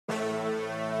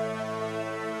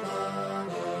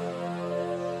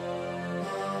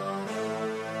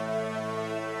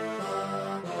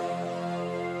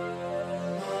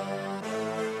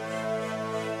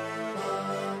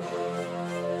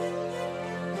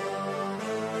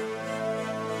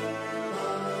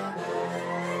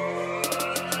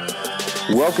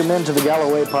Welcome into the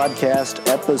Gallo-Way podcast,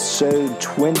 episode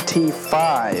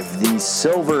 25, the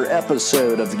silver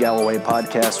episode of the Gallo-Way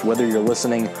podcast, whether you're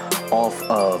listening off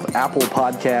of Apple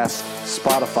Podcasts,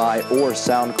 Spotify, or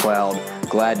SoundCloud.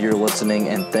 Glad you're listening,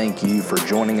 and thank you for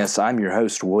joining us. I'm your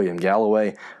host, William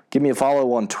Gallo-Way. Give me a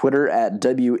follow on Twitter at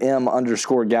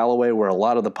WM_Gallo-Way, where a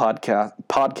lot of the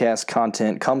podcast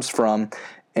content comes from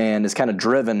and is kind of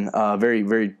driven, very,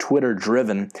 very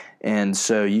Twitter-driven, and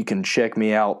so you can check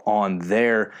me out on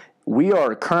there. We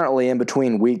are currently in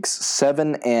between weeks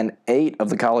 7 and 8 of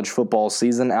the college football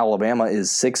season. Alabama is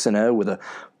 6-0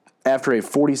 after a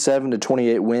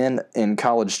 47-28 win in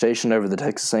College Station over the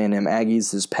Texas A&M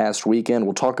Aggies this past weekend.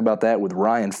 We'll talk about that with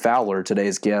Ryan Fowler,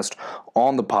 today's guest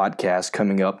on the podcast,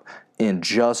 coming up in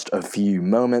just a few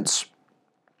moments.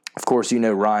 Of course, you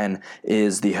know Ryan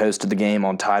is the host of the game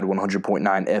on Tide 100.9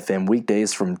 FM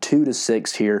weekdays from 2 to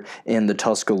 6 here in the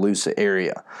Tuscaloosa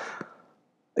area.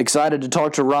 Excited to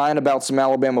talk to Ryan about some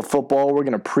Alabama football. We're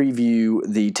going to preview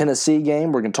the Tennessee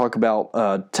game. We're going to talk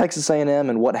about Texas A&M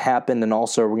and what happened, and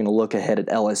also we're going to look ahead at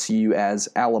LSU as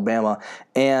Alabama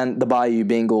and the Bayou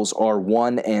Bengals are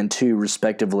 1 and 2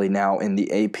 respectively now in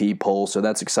the AP poll, so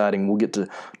that's exciting. We'll get to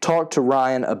talk to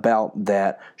Ryan about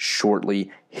that shortly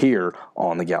here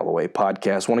on the Gallo-Way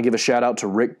podcast. I want to give a shout out to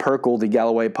Rick Perkle, the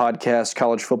Gallo-Way podcast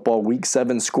college football week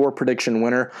 7 score prediction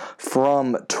winner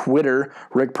from Twitter.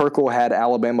 Rick Perkle had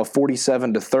Alabama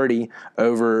 47-30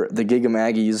 over the Gig'em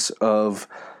Aggies of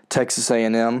Texas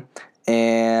A&M.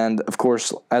 And, of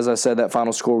course, as I said, that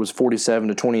final score was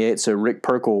 47-28, so Rick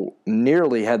Perkle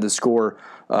nearly had the score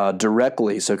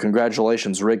directly. So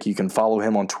congratulations, Rick. You can follow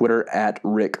him on Twitter at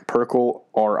Rick Perkle,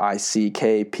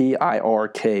 RickPirkle,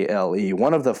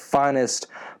 one of the finest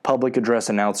public address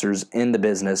announcers in the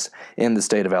business in the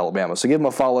state of Alabama. So give him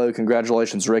a follow.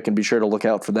 Congratulations, Rick, and be sure to look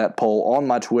out for that poll on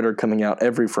my Twitter coming out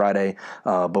every Friday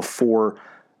before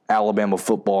Alabama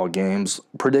football games,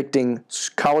 predicting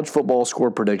college football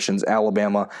score predictions,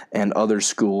 Alabama and other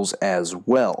schools as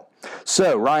well.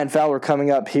 So, Ryan Fowler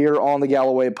coming up here on the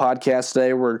Gallo-Way podcast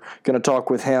today. We're going to talk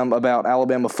with him about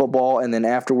Alabama football, and then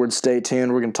afterwards, stay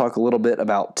tuned. We're going to talk a little bit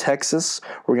about Texas.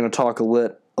 We're going to talk a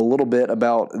little bit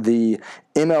about the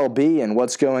MLB and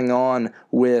what's going on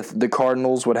with the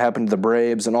Cardinals, what happened to the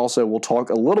Braves, and also we'll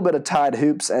talk a little bit of Tide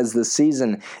hoops as the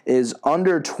season is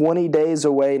under 20 days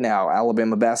away now.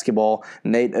 Alabama basketball,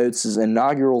 Nate Oates'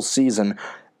 inaugural season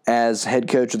as head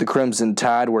coach of the Crimson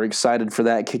Tide. We're excited for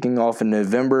that, kicking off in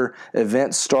November.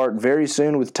 Events start very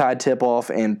soon with Tide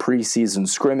tip-off and preseason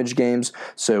scrimmage games,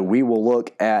 so we will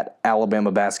look at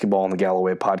Alabama basketball on the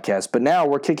Gallo-Way podcast. But now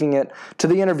we're kicking it to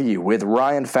the interview with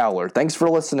Ryan Fowler. Thanks for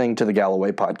listening to the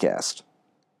Gallo-Way podcast.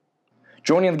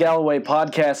 Joining the Gallo-Way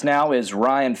podcast now is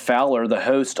Ryan Fowler, the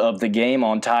host of the game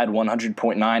on Tide 100.9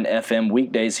 FM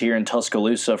weekdays here in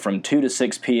Tuscaloosa from 2 to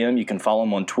 6 p.m. You can follow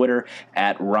him on Twitter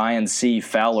at Ryan C.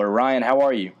 Fowler. Ryan, how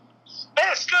are you?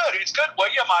 Hey, it's good,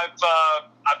 William.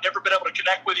 I've never been able to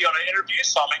connect with you on an interview,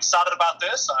 so I'm excited about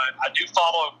this. I do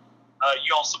follow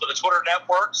you on some of the Twitter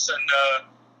networks, and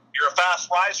you're a fast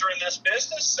riser in this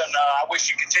business, and I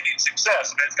wish you continued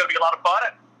success. I mean, it's going to be a lot of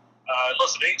fun.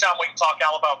 Listen, anytime we can talk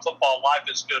Alabama football, life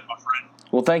is good, my friend.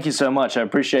 Well, thank you so much. I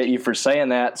appreciate you for saying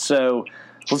that. So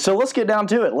let's get down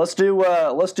to it. Let's do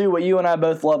what you and I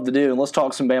both love to do, and let's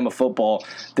talk some Bama football.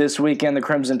 This weekend, the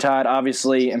Crimson Tide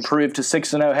obviously improved to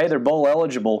 6-0. Hey, they're bowl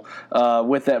eligible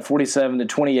with that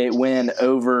 47-28 win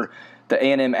over the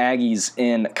A&M Aggies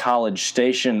in College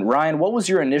Station. Ryan, what was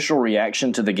your initial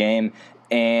reaction to the game,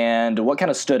 and what kind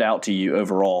of stood out to you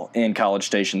overall in College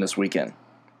Station this weekend?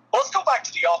 Well, let's go back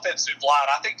to the offensive line.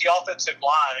 I think the offensive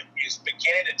line is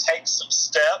beginning to take some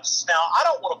steps. Now, I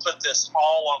don't want to put this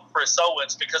all on Chris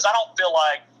Owens because I don't feel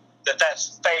like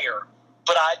that's fair.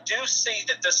 But I do see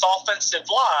that this offensive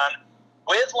line,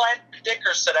 with Landon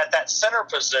Dickerson at that center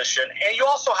position, and you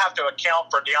also have to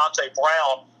account for Deontay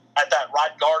Brown at that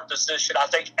right guard position. I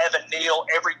think Evan Neal,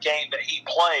 every game that he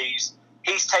plays,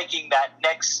 he's taking that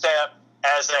next step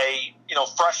as a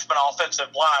freshman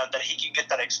offensive line that he can get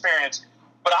that experience.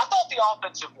 But I thought the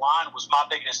offensive line was my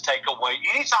biggest takeaway.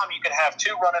 Anytime you can have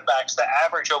two running backs that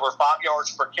average over 5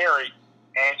 yards per carry,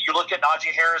 and you look at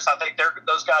Najee Harris, I think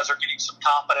those guys are getting some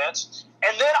confidence.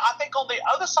 And then I think on the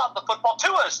other side of the football,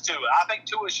 Tua. I think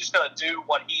Tua is just going to do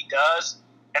what he does.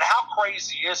 And how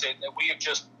crazy is it that we have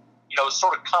just,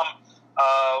 sort of come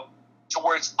to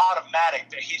where it's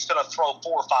automatic that he's going to throw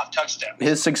 4 or 5 touchdowns.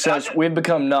 His success, we've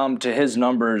become numb to his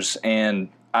numbers, and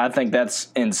I think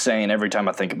that's insane every time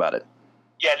I think about it.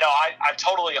 Yeah, no, I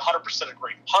totally 100%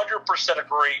 agree. 100%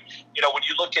 agree. When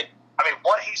you look at,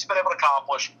 what he's been able to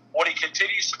accomplish, what he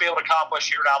continues to be able to accomplish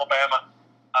here in Alabama,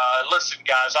 Listen,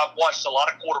 guys, I've watched a lot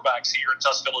of quarterbacks here in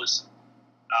Tuscaloosa.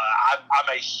 I'm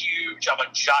a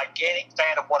gigantic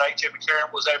fan of what A.J.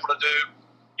 McCarron was able to do.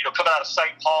 Coming out of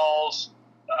St. Paul's,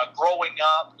 growing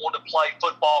up, wanting to play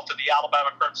football for the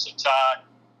Alabama Crimson Tide,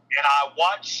 and I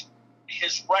watch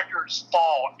his records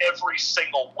fall every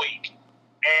single week.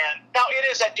 And now it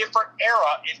is a different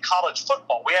era in college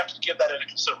football. We have to give that into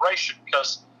consideration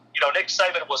because, Nick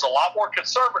Saban was a lot more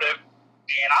conservative,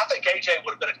 and I think A.J.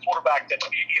 would have been a quarterback that,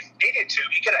 if needed to,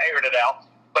 he could have aired it out.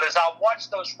 But as I watch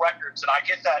those records and I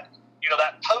get that,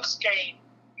 that post-game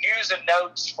news and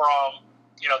notes from,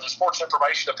 the sports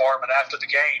information department after the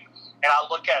game, and I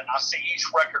look at it and I see each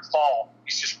record fall,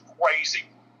 it's just crazy.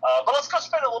 But let's go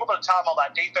spend a little bit of time on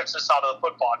that defensive side of the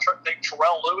football. I think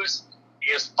Terrell Lewis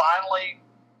is finally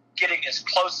getting as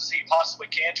close as he possibly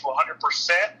can to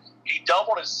 100%. He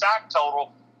doubled his sack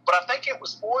total, but I think it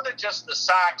was more than just the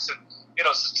sacks and,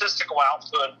 statistical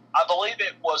output. I believe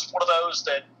it was one of those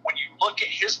that when you look at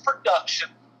his production,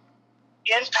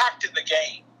 impacting the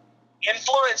game,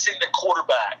 influencing the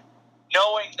quarterback,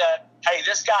 knowing that, hey,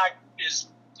 this guy is,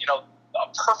 a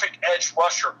perfect edge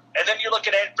rusher. And then you look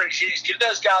at Anthony G's, get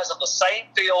those guys on the same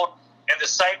field and the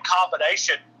same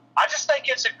combination. I just think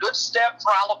it's a good step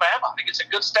for Alabama. I think it's a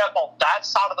good step on that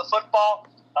side of the football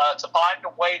to find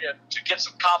a way to get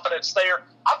some confidence there.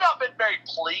 I've not been very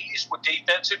pleased with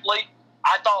defensively.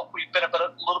 I thought we've been a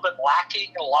little bit lacking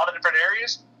in a lot of different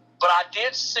areas, but I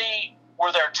did see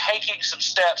where they're taking some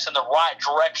steps in the right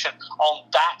direction on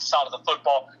that side of the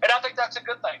football, and I think that's a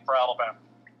good thing for Alabama.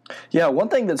 Yeah, one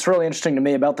thing that's really interesting to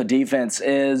me about the defense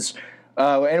is,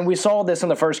 and we saw this in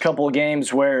the first couple of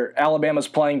games where Alabama's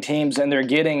playing teams and they're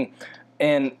getting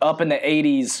up in the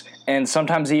 80s and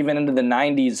sometimes even into the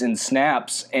 90s in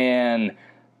snaps, and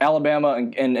Alabama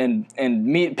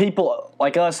and people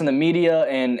like us in the media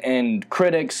and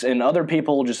critics and other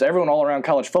people, just everyone all around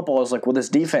college football is like, well, this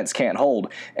defense can't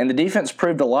hold. And the defense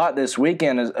proved a lot this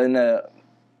weekend in a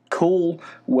cool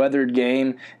weathered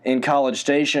game in College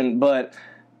Station, but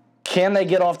can they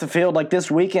get off the field? Like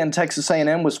this weekend, Texas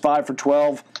A&M was 5 for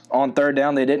 12 on third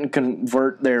down. They didn't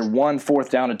convert their one fourth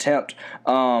down attempt.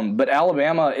 But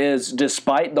Alabama is,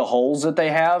 despite the holes that they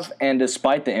have and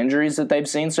despite the injuries that they've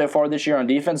seen so far this year on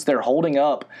defense, they're holding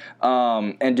up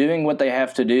and doing what they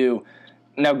have to do.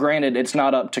 Now, granted, it's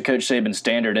not up to Coach Saban's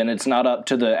standard, and it's not up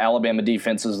to the Alabama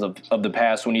defenses of the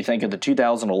past when you think of the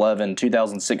 2011,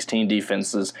 2016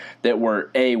 defenses that were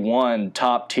A1,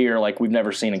 top tier, like we've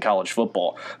never seen in college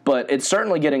football. But it's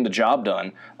certainly getting the job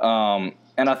done.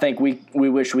 And I think we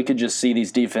wish we could just see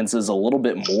these defenses a little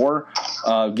bit more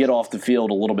get off the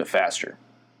field a little bit faster.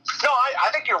 No,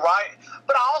 I think you're right.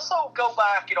 But I also go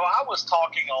back, I was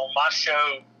talking on my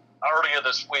show earlier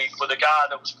this week with a guy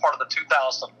that was part of the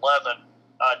 2011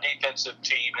 defensive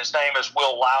team. His name is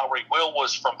Will Lowry. Will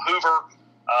was from Hoover,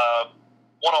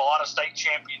 won a lot of state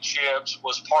championships,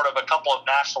 was part of a couple of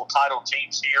national title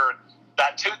teams here. And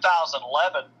that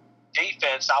 2011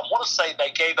 defense, I want to say they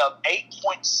gave up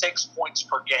 8.6 points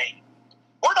per game.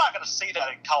 We're not going to see that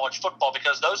in college football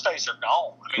because those days are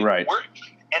gone. I mean, right.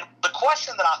 And the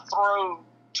question that I threw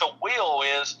to Will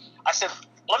is, I said,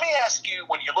 let me ask you,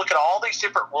 when you look at all these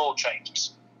different rule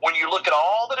changes, when you look at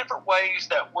all the different ways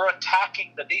that we're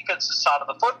attacking the defensive side of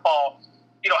the football,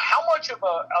 how much of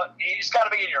it's got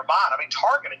to be in your mind. I mean,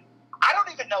 targeting. I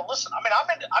don't even know. Listen, I mean,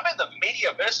 I'm in the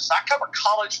media business. I cover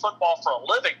college football for a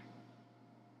living.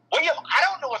 William, I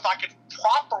don't know if I could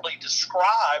properly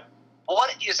describe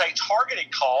what is a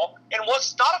targeting call and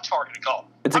what's not a targeting call.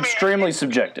 It's extremely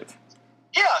subjective.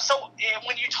 Yeah, so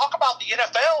when you talk about the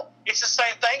NFL, it's the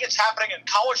same thing. It's happening in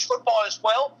college football as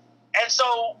well. And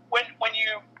so when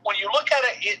you look at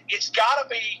it, it's got to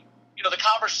be, the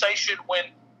conversation when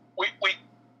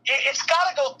it's got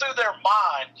to go through their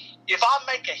mind. If I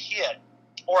make a hit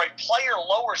or a player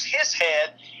lowers his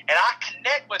head and I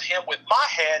connect with him with my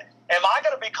head, am I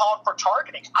going to be called for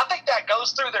targeting? I think that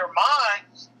goes through their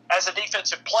mind as a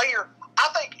defensive player. I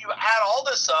think you add all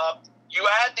this up, you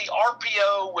add the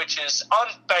RPO, which is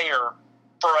unfair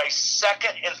for a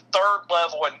second and third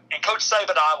level. And Coach Saban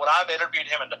and I, when I've interviewed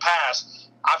him in the past,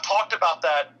 I've talked about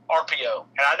that RPO.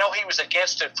 And I know he was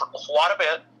against it for quite a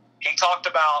bit. He talked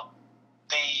about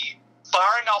the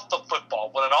firing off the football.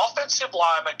 When an offensive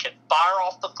lineman can fire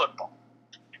off the football,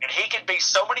 and he can be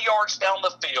so many yards down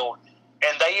the field,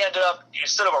 and they end up,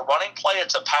 instead of a running play,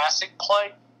 it's a passing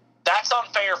play, that's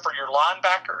unfair for your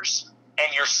linebackers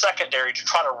and your secondary to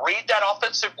try to read that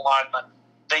offensive lineman.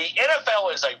 The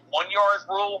NFL is a 1-yard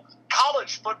rule.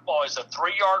 College football is a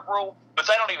 3-yard rule, but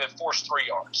they don't even force 3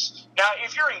 yards. Now,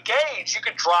 if you're engaged, you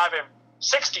can drive him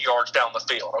 60 yards down the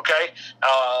field, okay?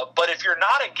 But if you're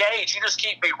not engaged, you just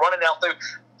keep me running down through.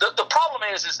 The problem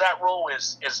is that rule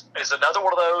is another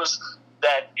one of those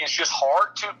that is just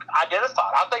hard to identify.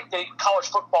 I think that college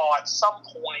football at some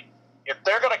point, if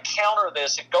they're going to counter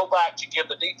this and go back to give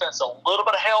the defense a little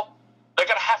bit of help, they're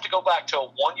going to have to go back to a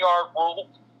 1-yard rule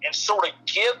and sort of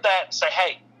give that and say,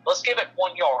 hey, let's give it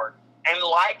 1 yard. And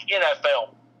like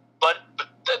NFL, but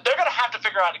they're going to have to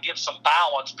figure out to give some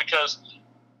balance, because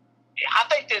I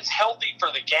think it's healthy for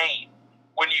the game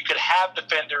when you could have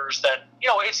defenders that,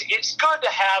 it's good to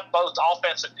have both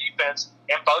offense and defense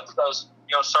and both of those,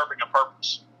 serving a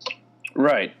purpose.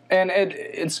 Right. And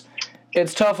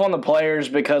it's tough on the players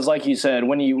because, like you said,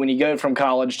 when you go from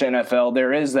college to NFL,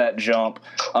 there is that jump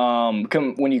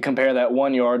when you compare that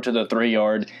 1 yard to the 3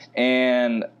 yard.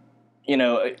 And,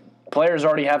 players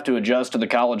already have to adjust to the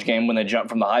college game when they jump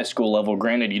from the high school level.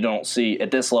 Granted, you don't see,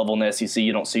 at this level in the SEC,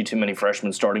 you don't see too many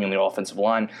freshmen starting on the offensive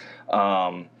line.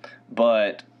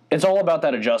 But it's all about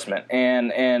that adjustment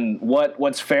and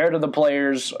what's fair to the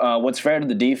players, what's fair to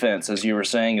the defense, as you were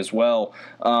saying as well,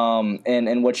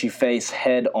 and what you face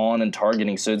head on in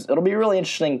targeting. So it'll be really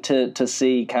interesting to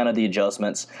see kind of the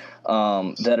adjustments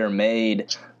that are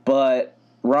made. But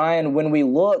Ryan, when we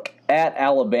look at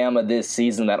Alabama this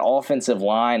season, that offensive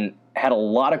line had a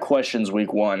lot of questions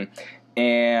week one,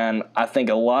 and I think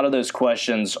a lot of those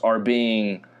questions are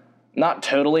being not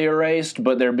totally erased,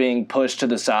 but they're being pushed to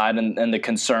the side, and the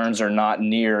concerns are not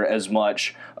near as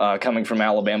much coming from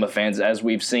Alabama fans as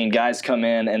we've seen guys come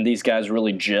in, and these guys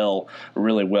really gel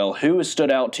really well. Who has stood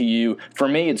out to you? For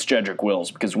me, it's Jedrick Wills,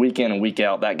 because week in and week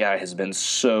out, that guy has been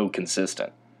so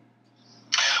consistent.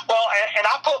 Well, and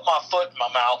I put my foot in my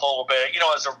mouth a little bit,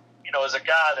 as a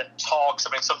guy that talks.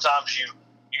 I mean, sometimes you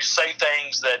say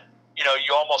things that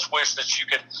you almost wish that you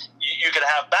could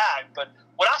have back. But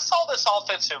when I saw this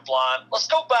offensive line, let's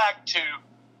go back to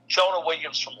Jonah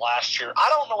Williams from last year. I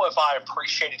don't know if I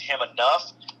appreciated him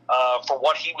enough for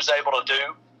what he was able to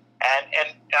do, and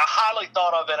a highly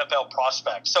thought of NFL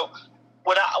prospect. So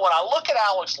when I look at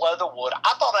Alex Leatherwood,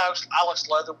 I thought Alex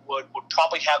Leatherwood would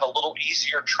probably have a little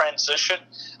easier transition.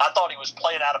 I thought he was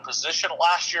playing out of position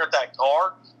last year at that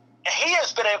guard. And he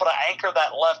has been able to anchor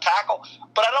that left tackle,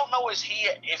 but I don't know if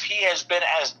he has been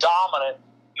as dominant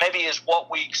maybe as what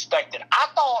we expected. I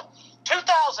thought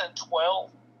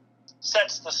 2012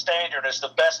 sets the standard as the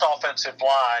best offensive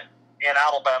line in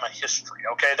Alabama history.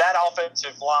 Okay, that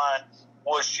offensive line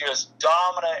was just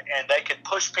dominant, and they could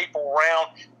push people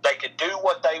around. They could do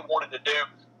what they wanted to do.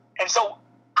 And so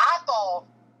I thought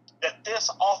that this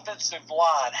offensive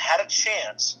line had a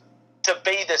chance to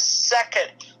be the second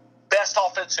best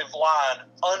offensive line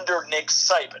under Nick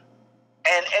Saban.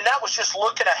 And that was just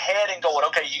looking ahead and going,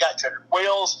 okay, you got Jedrick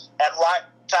Wills at right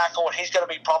tackle, and he's going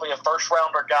to be probably a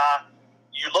first-rounder guy.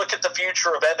 You look at the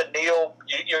future of Evan Neal.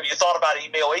 You thought about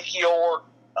Emil Ekiyor.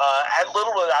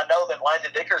 Little did I know that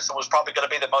Landon Dickerson was probably going to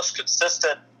be the most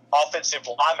consistent offensive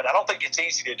lineman. I don't think it's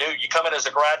easy to do. You come in as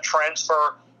a grad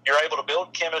transfer, you're able to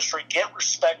build chemistry, get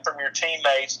respect from your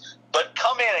teammates, but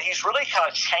come in and he's really kind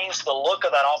of changed the look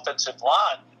of that offensive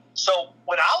line. So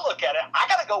when I look at it, I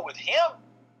got to go with him,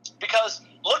 because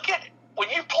look at when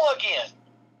you plug in.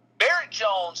 Barrett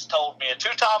Jones told me, a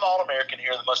two-time All-American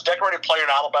here, the most decorated player in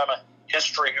Alabama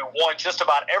history, who won just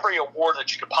about every award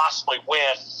that you could possibly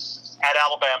win at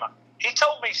Alabama. He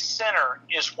told me center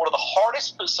is one of the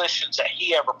hardest positions that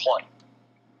he ever played.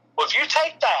 Well, if you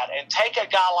take that and take a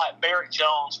guy like Barrett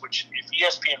Jones, which if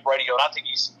ESPN Radio, and I think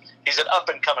he's an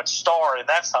up-and-coming star in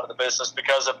that side of the business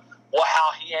because of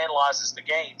how he analyzes the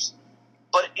games.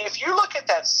 But if you look at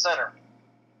that center,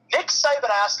 Nick Saban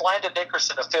asked Landon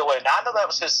Dickerson to fill in. Now, I know that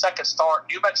was his second start.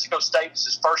 New Mexico State was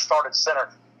his first start at center.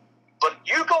 But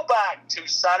you go back to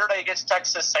Saturday against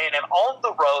Texas A&M on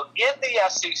the road in the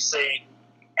SEC,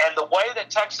 and the way that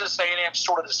Texas A&M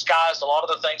sort of disguised a lot of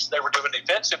the things they were doing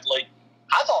defensively,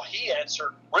 I thought he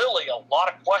answered really a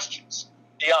lot of questions.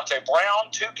 Deontay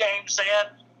Brown, 2 games in,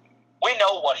 we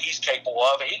know what he's capable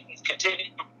of. He can continue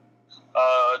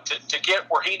to get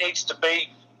where he needs to be.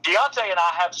 Deontay and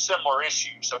I have similar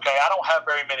issues, okay? I don't have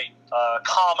very many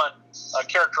common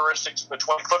characteristics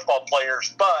between football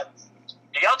players, but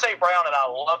Deontay Brown and I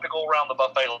love to go around the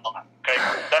buffet line, okay?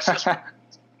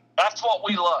 That's what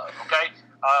we love, okay?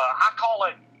 I call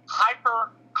it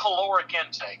hypercaloric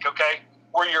intake, okay?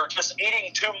 Where you're just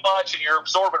eating too much and you're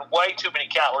absorbing way too many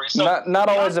calories. So, not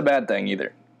always a bad thing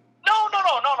either. No.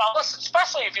 Listen,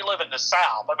 especially if you live in the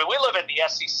South. I mean, we live in the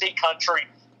SEC country,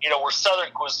 where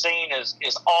Southern cuisine is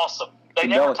awesome. They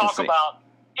never talk about,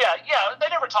 they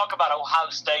never talk about Ohio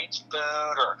State's food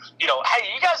or,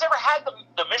 hey, you guys ever had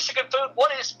the Michigan food?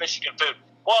 What is Michigan food?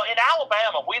 Well, in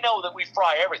Alabama, we know that we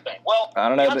fry everything. Well, I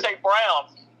don't know. Deontay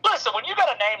Brown, listen, when you got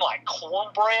a name like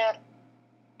Cornbread,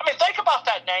 I mean, think about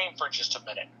that name for just a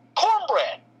minute.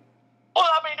 Cornbread. Well,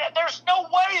 I mean, there's no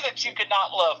way that you could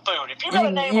not love food. If you got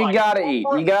a name like gotta eat.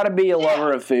 You gotta be a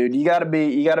lover of food. You gotta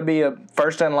be a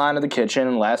first in line of the kitchen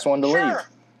and last one to leave.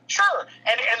 Sure.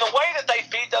 And the way that they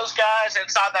feed those guys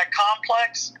inside that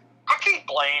complex, I can't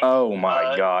blame. Oh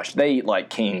my gosh, they eat like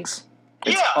kings.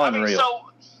 It's unreal. I mean,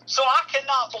 so I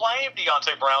cannot blame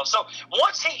Deontay Brown. So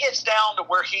once he gets down to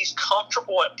where he's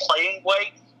comfortable at playing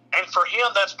weight, and for him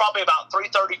that's probably about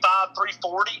 335,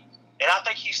 340. And I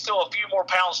think he's still a few more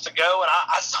pounds to go. And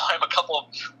I saw him a couple of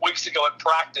weeks ago at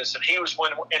practice, and he was in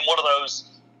one of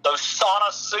those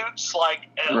sauna suits, I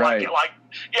mean,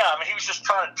 he was just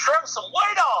trying to trim some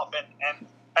weight off. And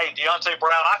hey, Deontay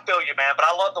Brown, I feel you, man. But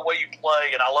I love the way you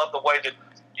play, and I love the way that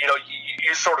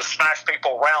you sort of smash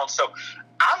people around. So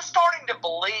I'm starting to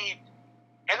believe,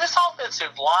 and this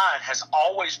offensive line has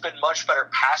always been much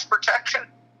better pass protection,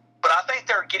 but I think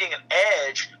they're getting an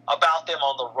edge about them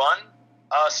on the run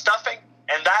stuffing,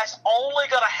 and that's only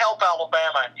going to help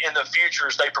Alabama in the future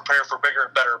as they prepare for bigger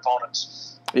and better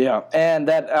opponents. Yeah, and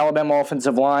that Alabama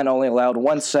offensive line only allowed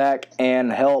 1 sack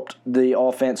and helped the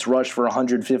offense rush for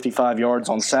 155 yards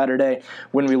on Saturday.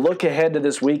 When we look ahead to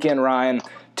this weekend, Ryan,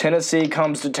 Tennessee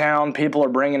comes to town. People are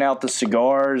bringing out the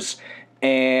cigars,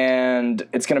 and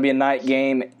it's going to be a night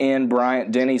game in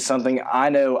Bryant-Denny, something I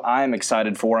know I'm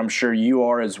excited for. I'm sure you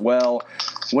are as well.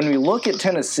 When we look at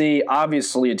Tennessee,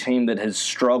 obviously a team that has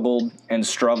struggled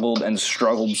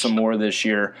some more this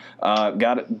year.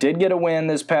 Did get a win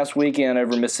this past weekend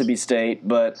over Mississippi State,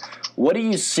 but what do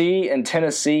you see in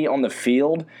Tennessee on the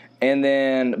field? And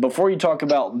then before you talk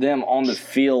about them on the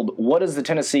field, what does the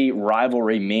Tennessee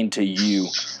rivalry mean to you?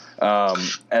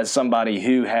 As somebody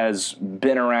who has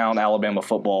been around Alabama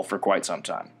football for quite some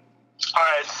time. All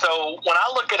right, so when I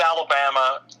look at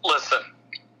Alabama, listen,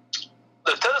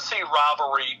 the Tennessee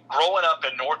rivalry, growing up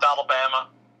in North Alabama,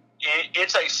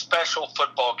 it's a special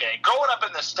football game. Growing up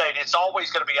in the state, it's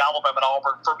always going to be Alabama and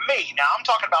Auburn. For me, now I'm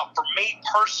talking about for me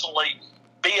personally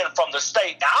being from the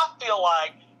state. Now I feel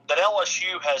like that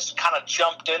LSU has kind of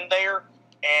jumped in there,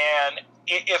 and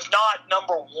if not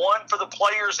number one for the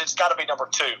players, it's got to be number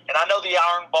two. And I know the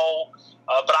Iron Bowl,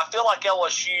 but I feel like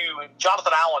LSU,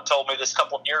 Jonathan Allen told me this a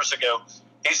couple of years ago,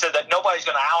 he said that nobody's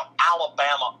going to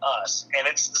out-Alabama us. And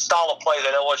it's the style of play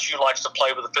that LSU likes to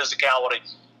play with the physicality.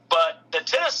 But the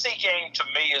Tennessee game, to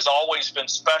me, has always been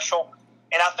special.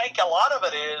 And I think a lot of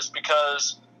it is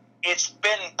because it's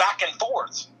been back and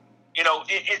forth.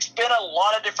 It's been a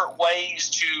lot of different ways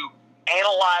to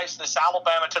analyze this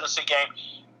Alabama-Tennessee game.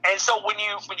 And so when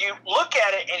you look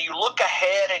at it and you look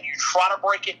ahead and you try to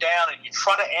break it down and you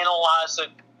try to analyze it,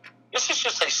 this is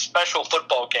just a special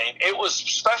football game. It was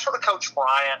special to Coach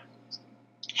Bryant.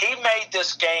 He made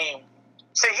this game.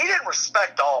 See, he didn't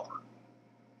respect Auburn.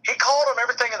 He called them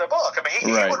everything in the book. I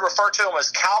mean, he would refer to them as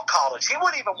Cal College. He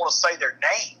wouldn't even want to say their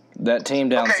name. That team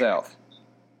down south.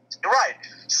 Right.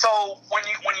 So when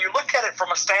you look at it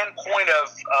from a standpoint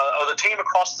of the team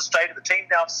across the state, of the team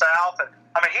down south, and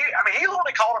he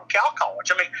literally called them Cal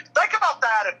College. I mean, think about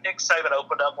that if Nick Saban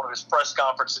opened up one of his press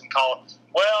conferences and called,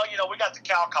 well, we got the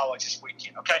Cal College this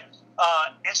weekend, okay?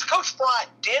 And so Coach Bryant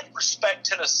did respect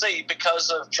Tennessee because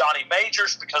of Johnny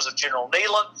Majors, because of General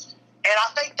Neyland, and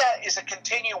I think that is a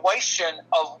continuation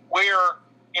of where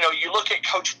you look at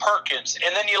Coach Perkins,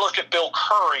 and then you look at Bill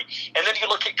Curry, and then you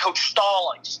look at Coach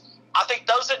Stallings. I think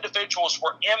those individuals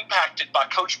were impacted by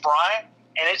Coach Bryant,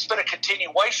 and it's been a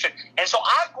continuation. And so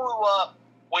I grew up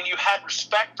when you had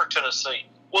respect for Tennessee.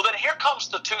 Well, then here comes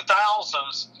the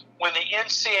 2000s when the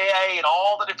NCAA and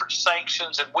all the different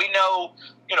sanctions, and we know,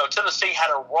 Tennessee had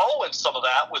a role in some of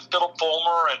that with Philip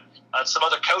Fulmer and some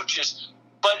other coaches.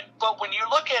 But when you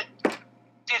look at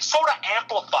it's sort of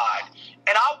amplified.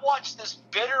 And I watched this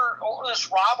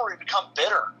rivalry become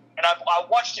bitter. And I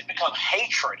watched it become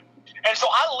hatred. And so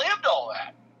I lived all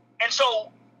that. And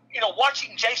so,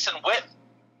 watching Jason Witten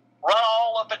run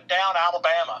all up and down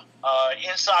Alabama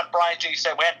inside Brian G.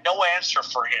 said we had no answer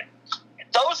for him. And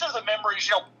those are the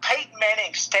memories, Peyton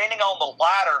Manning standing on the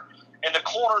ladder in the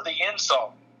corner of the end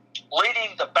zone,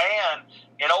 leading the band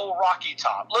in Old Rocky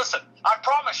Top. Listen, I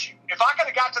promise you, if I could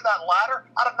have got to that ladder,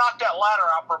 I'd have knocked that ladder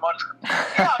out from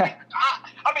under.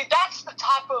 I mean, that's the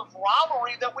type of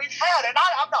rivalry that we've had. And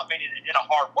I'm not meaning it in a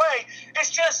hard way. It's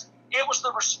just, it was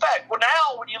the respect. Well,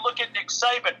 now when you look at Nick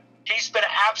Saban, he's been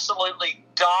absolutely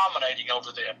dominating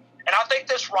over them. And I think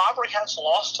this rivalry has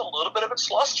lost a little bit of its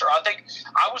luster. I think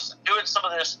I was doing some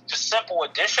of this just simple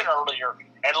addition earlier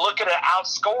and looking at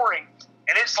outscoring,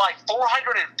 and it's like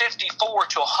 454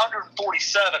 to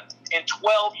 147 in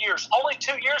 12 years. Only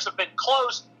 2 years have been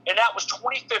close, and that was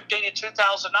 2015 and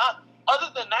 2009. Other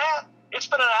than that, it's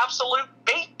been an absolute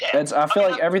beatdown. I feel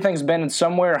like everything's been in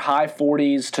somewhere high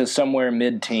 40s to somewhere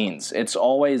mid-teens. It's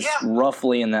always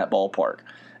roughly in that ballpark.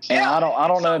 And I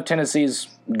don't know if Tennessee's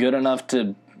good enough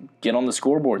to get on the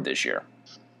scoreboard this year.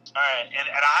 All right, and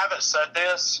I haven't said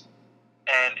this,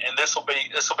 and this will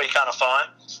be kind of fun.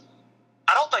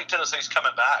 I don't think Tennessee's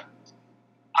coming back.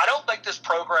 I don't think this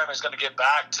program is going to get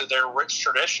back to their rich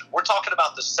tradition. We're talking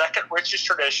about the second richest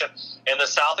tradition in the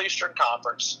Southeastern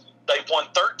Conference. They've won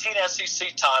 13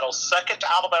 SEC titles, second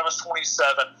to Alabama's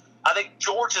 27. I think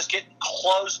Georgia's getting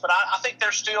close, but I think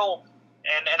they're still,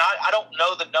 and I don't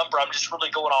know the number. I'm just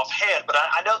really going off head, but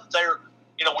I know that they're,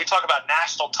 we talk about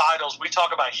national titles. We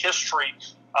talk about history.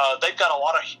 They've got a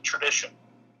lot of tradition.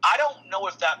 I don't know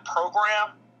if that program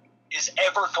is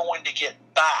ever going to get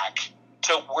back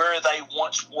to where they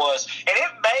once was. And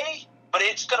it may, but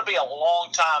it's going to be a long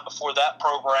time before that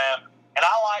program. And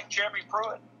I like Jeremy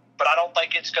Pruitt, but I don't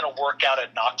think it's going to work out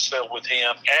at Knoxville with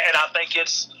him. And I think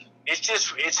it's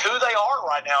who they are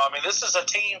right now. I mean, this is a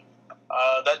team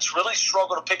that's really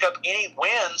struggled to pick up any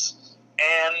wins.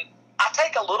 And I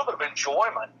take a little bit of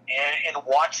enjoyment in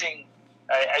watching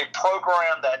a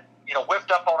program that,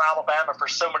 whipped up on Alabama for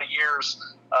so many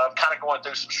years, kind of going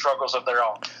through some struggles of their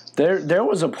own. There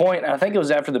was a point, I think it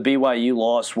was after the BYU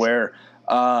loss, where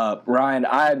Ryan,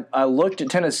 I looked at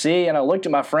Tennessee and I looked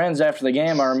at my friends after the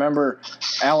game. I remember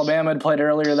Alabama had played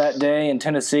earlier that day and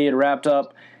Tennessee had wrapped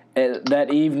up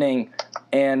that evening.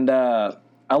 And I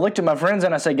looked at my friends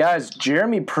and I said, guys,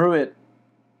 Jeremy Pruitt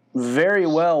very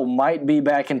well might be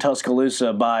back in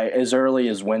Tuscaloosa by as early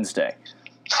as Wednesday.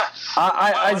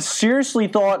 I seriously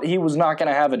thought he was not going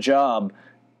to have a job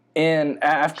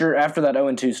after that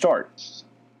 0-2 start.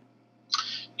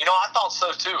 I thought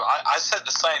so too. I said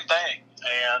the same thing.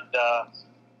 And,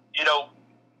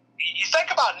 you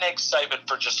think about Nick Saban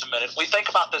for just a minute. We think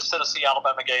about this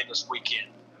Tennessee-Alabama game this weekend.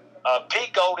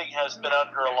 Pete Golding has been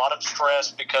under a lot of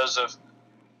stress because of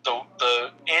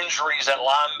the injuries at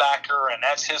linebacker, and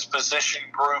that's his position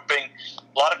grouping.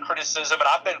 A lot of criticism, and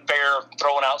I've been fair of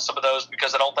throwing out some of those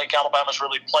because I don't think Alabama's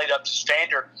really played up to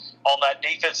standard on that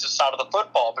defensive side of the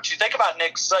football. But you think about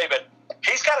Nick Saban,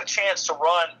 he's got a chance to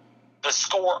run the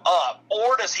score up,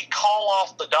 or does he call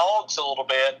off the dogs a little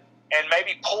bit and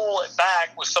maybe pull it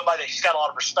back with somebody that he's got a lot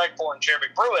of respect for in Jeremy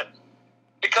Pruitt?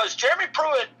 Because Jeremy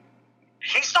Pruitt,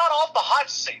 he's not off the hot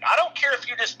seat. I don't care if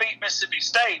you just beat Mississippi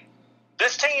State.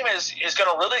 This team is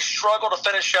going to really struggle to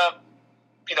finish up,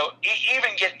 even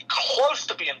getting close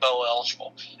to being bowl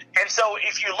eligible. And so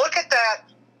if you look at that,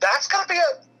 that's going to be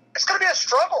a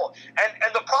struggle.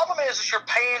 And the problem is you're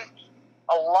paying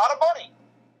a lot of money.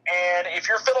 And if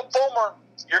you're Philip Fulmer,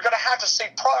 you're going to have to see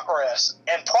progress.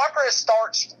 And progress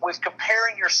starts with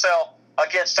comparing yourself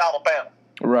against Alabama.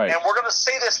 Right. And we're going to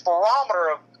see this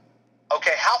barometer of,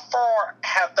 okay, how far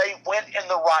have they went in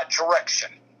the right direction?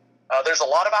 There's a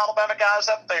lot of Alabama guys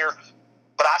up there,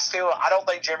 but I don't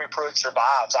think Jeremy Pruitt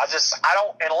survives.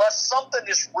 Unless something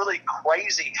just really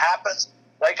crazy happens.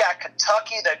 They got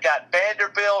Kentucky, they've got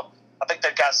Vanderbilt, I think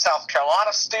they've got South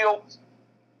Carolina still.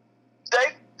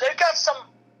 They've got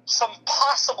some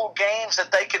possible games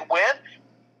that they could win,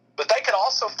 but they could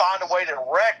also find a way to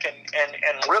wreck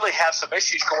and really have some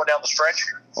issues going down the stretch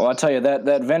here. Well, I tell you,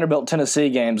 that Vanderbilt Tennessee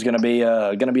game is going to be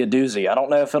a doozy. I don't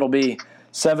know if it'll be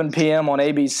 7 p.m. on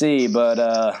ABC, but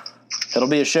it'll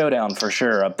be a showdown for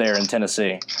sure up there in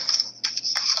Tennessee.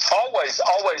 Always.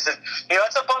 And,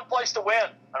 it's a fun place to win.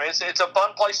 I mean, it's a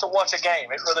fun place to watch a game.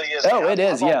 It really is. Oh, it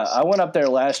is, yeah. I went up there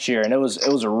last year, and it was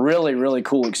a really, really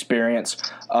cool experience.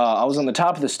 I was on the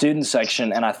top of the student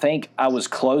section, and I think I was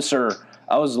closer.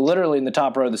 I was literally in the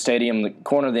top row of the stadium, the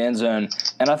corner of the end zone,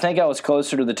 and I think I was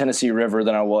closer to the Tennessee River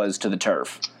than I was to the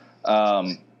turf.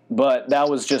 But that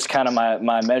was just kind of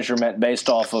my measurement based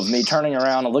off of me turning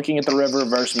around and looking at the river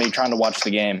versus me trying to watch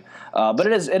the game. But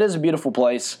it is a beautiful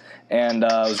place, and it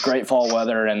was great fall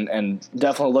weather, and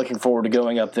definitely looking forward to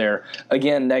going up there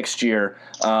again next year.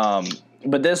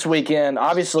 But this weekend,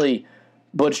 obviously,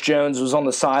 Butch Jones was on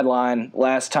the sideline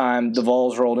last time the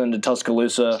Vols rolled into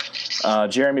Tuscaloosa.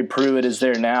 Jeremy Pruitt is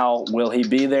there now. Will he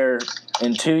be there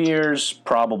in 2 years?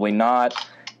 Probably not.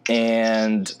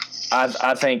 And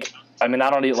I think – I mean,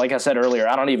 like I said earlier,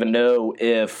 I don't even know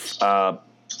if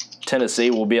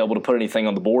Tennessee will be able to put anything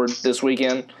on the board this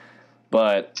weekend.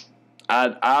 But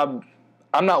I'm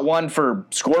not one for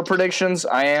score predictions.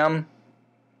 I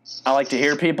like to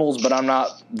hear people's, but I'm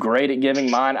not great at giving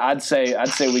mine. I'd say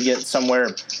we get somewhere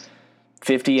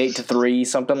 58-3,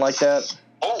 something like that.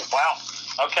 Oh,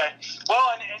 wow. Okay. Well,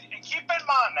 and keep in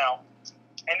mind now,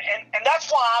 and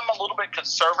that's why I'm a little bit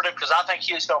conservative, because I think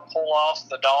he's going to pull off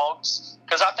the Dogs,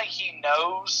 because I think he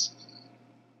knows.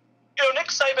 Nick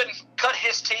Saban cut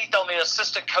his teeth on the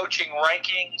assistant coaching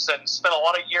rankings and spent a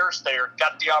lot of years there,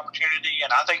 got the opportunity,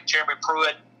 and I think Jeremy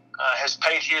Pruitt has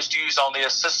paid his dues on the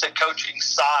assistant coaching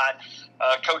side,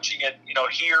 coaching at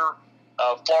here,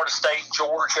 Florida State,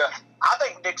 Georgia. I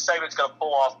think Nick Saban's going to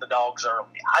pull off the Dogs early.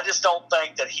 I just don't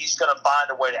think that he's going to find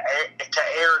a way to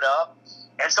air it up.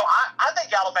 And so I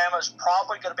think Alabama is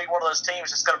probably going to be one of those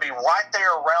teams that's going to be right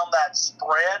there around that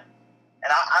spread.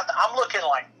 And I'm looking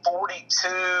like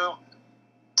 42-10,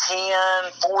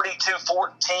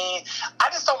 42-14. I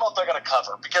just don't know if they're going to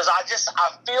cover, because I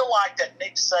feel like that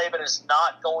Nick Saban is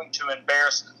not going to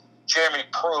embarrass Jeremy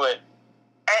Pruitt.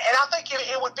 And I think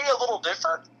it would be a little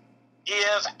different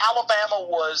if Alabama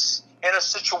was in a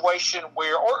situation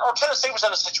where, or Tennessee was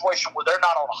in a situation where they're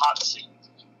not on a hot seat.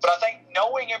 But I think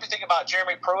knowing everything about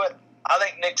Jeremy Pruitt, I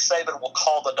think Nick Saban will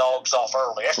call the Dogs off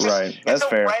early. That's just, right. That's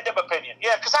fair. It's a random opinion.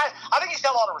 Yeah, because I think he's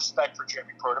got a lot of respect for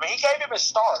Jeremy Pruitt. I mean, he gave him his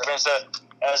start. I mean,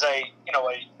 as a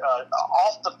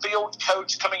off the field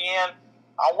coach coming in.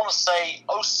 I want to say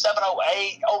 07,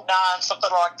 08, 09, something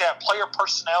like that. Player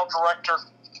personnel director,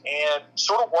 and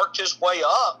sort of worked his way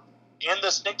up in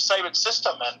this Nick Saban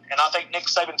system. And I think Nick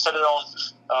Saban said it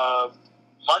on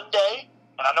Monday,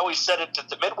 and I know he said it at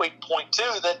the midweek point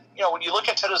too, that when you look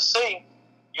at Tennessee,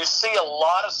 you see a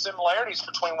lot of similarities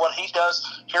between what he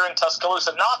does here in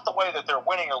Tuscaloosa. Not the way that they're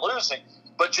winning or losing,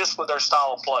 but just with their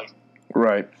style of play.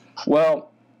 Right.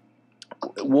 Well,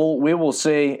 we will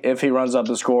see if he runs up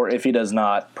the score. If he does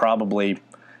not, probably,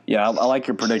 I like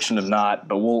your prediction of not,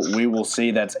 but we will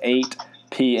see. That's 8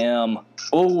 p.m.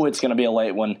 Oh, it's going to be a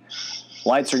late one.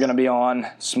 Lights are going to be on.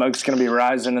 Smoke's going to be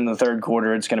rising in the third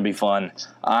quarter. It's going to be fun.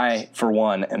 I, for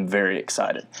one, am very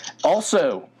excited.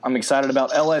 Also, I'm excited about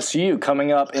LSU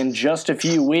coming up in just a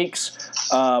few weeks.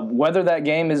 Whether that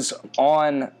game is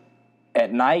on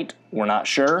at night, we're not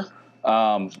sure.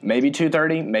 Maybe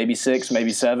 2:30, maybe 6,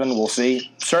 maybe 7. We'll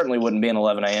see. Certainly wouldn't be an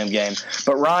 11 a.m. game.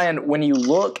 But, Ryan, when you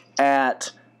look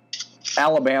at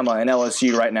Alabama and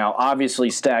LSU right now, obviously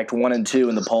stacked 1 and 2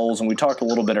 in the polls, and we talked a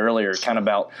little bit earlier kind of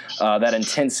about that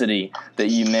intensity that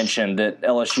you mentioned that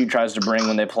LSU tries to bring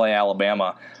when they play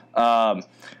Alabama.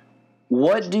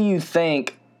 What do you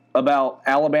think about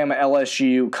Alabama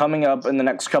LSU coming up in the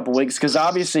next couple weeks? Because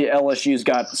obviously LSU's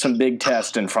got some big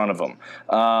tests in front of them.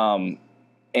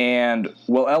 And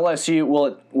will LSU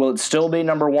will it still be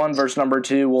number 1 versus number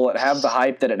 2? Will it have the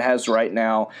hype that it has right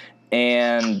now?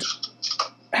 And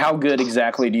how good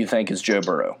exactly do you think is Joe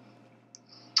Burrow?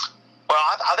 Well,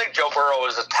 I think Joe Burrow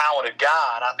is a talented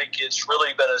guy, and I think it's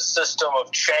really been a system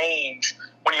of change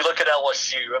when you look at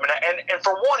LSU. I mean, and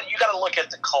for one, you got to look at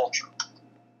the culture.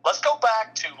 Let's go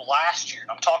back to last year.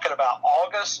 I'm talking about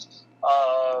August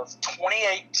of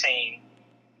 2018.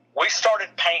 We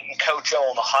started painting Coach O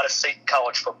on the hottest seat in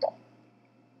college football,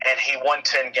 and he won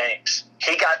 10 games.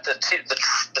 He got the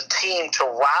team to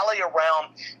rally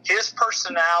around his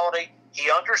personality. He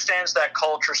understands that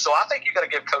culture. So I think you got to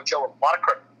give Coach O a lot of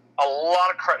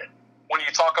credit when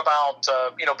you talk about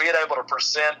being able to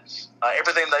present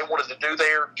everything they wanted to do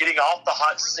there, getting off the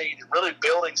hot seat, and really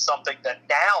building something that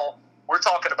now we're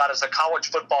talking about as a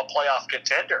college football playoff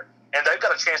contender. And they've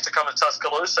got a chance to come to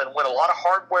Tuscaloosa and win a lot of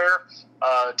hardware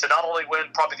to not only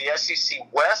win probably the SEC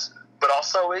West, but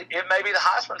also it may be the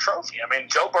Heisman Trophy. I mean,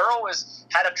 Joe Burrow has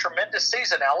had a tremendous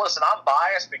season. Now, listen, I'm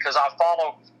biased because I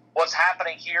follow what's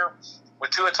happening here with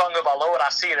Tua Tagovailoa, and I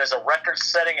see it as a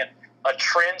record-setting and a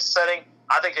trend-setting.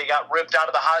 I think they got ripped out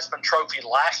of the Heisman Trophy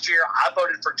last year. I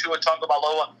voted for Tua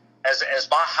Tagovailoa as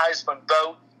my Heisman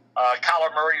vote.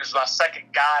 Kyler Murray was my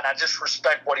second guy, and I just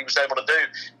respect what he was able to do.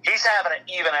 He's having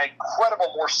an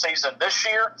incredible more season this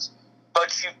year,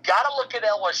 but you've got to look at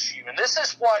LSU, and this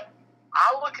is what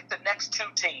I look at the next 2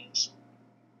 teams.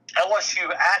 LSU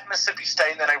at Mississippi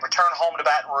State, and then they return home to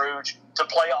Baton Rouge to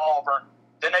play Auburn.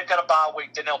 Then they've got a bye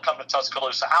week. Then they'll come to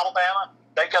Tuscaloosa. Alabama,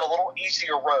 they've got a little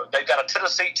easier road. They've got a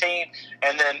Tennessee team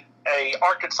and then a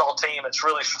Arkansas team that's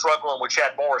really struggling with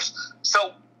Chad Morris.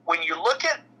 So when you look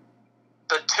at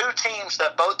the 2 teams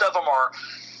that both of them are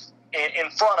in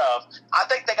front of, I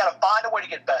think they got to find a way to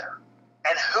get better.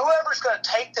 And whoever's going to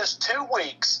take this 2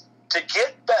 weeks to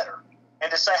get better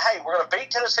and to say, hey, we're going to beat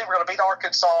Tennessee, we're going to beat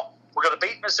Arkansas, we're going to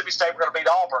beat Mississippi State, we're going to beat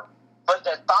Auburn, but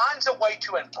that finds a way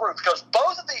to improve, because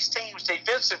both of these teams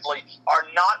defensively are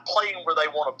not playing where they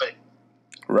want to be.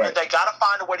 Right. And they got to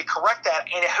find a way to correct that.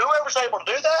 And whoever's able to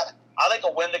do that, I think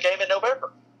will win the game in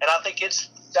November. And I think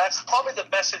that's probably the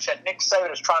message that Nick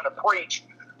Saban is trying to preach.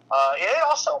 And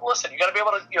also, listen, you got to be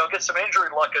able to get some injury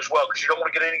luck as well, because you don't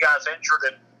want to get any guys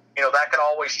injured that could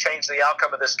always change the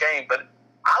outcome of this game. But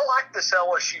I like this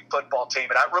LSU football team,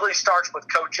 and it really starts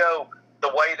with Coach O, the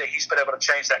way that he's been able to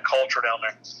change that culture down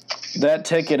there. That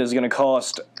ticket is going to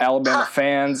cost Alabama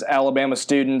fans, Alabama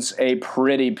students a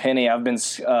pretty penny. I've been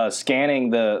scanning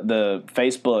the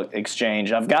Facebook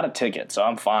exchange. I've got a ticket, so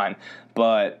I'm fine.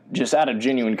 But just out of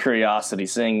genuine curiosity,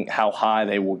 seeing how high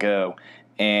they will go.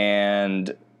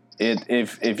 And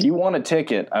if you want a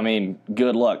ticket, I mean,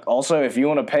 good luck. Also, if you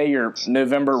want to pay your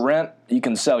November rent, you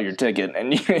can sell your ticket,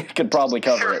 and you could probably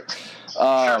cover it.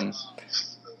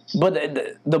 But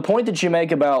the point that you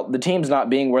make about the teams not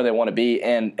being where they want to be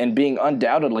and being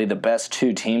undoubtedly the best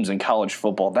two teams in college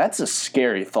football, that's a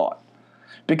scary thought.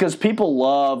 Because people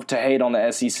love to hate on the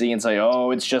SEC and say,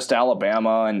 oh, it's just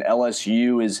Alabama and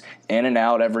LSU is in and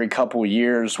out every couple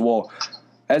years. Well,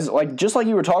 just like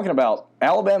you were talking about,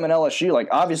 Alabama and LSU,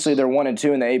 obviously they're 1 and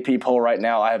 2 in the AP poll right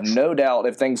now. I have no doubt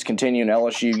if things continue and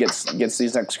LSU gets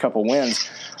these next couple wins,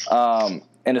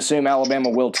 and assume Alabama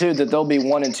will too, that they'll be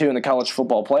 1 and 2 in the college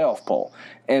football playoff poll.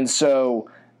 And so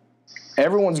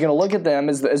everyone's going to look at them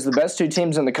as the best two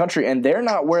teams in the country, and they're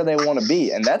not where they want to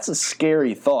be, and that's a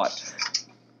scary thought.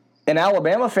 And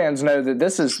Alabama fans know that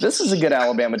this is a good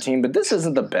Alabama team, but this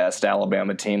isn't the best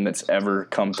Alabama team that's ever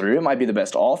come through. It might be the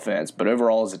best offense, but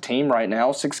overall as a team right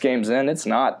now, 6 games in, it's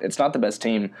not the best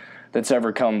team that's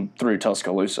ever come through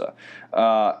Tuscaloosa.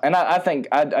 And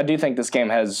I do think this game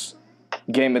has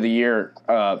game of the year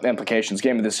implications,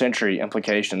 game of the century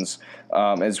implications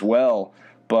as well.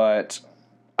 But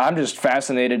I'm just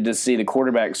fascinated to see the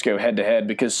quarterbacks go head-to-head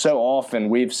because so often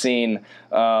we've seen,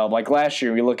 like last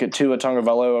year, we look at Tua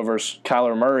Tagovailoa versus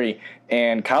Kyler Murray,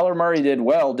 and Kyler Murray did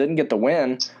well, didn't get the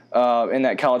win in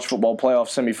that college football playoff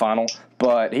semifinal,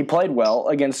 but he played well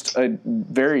against a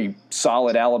very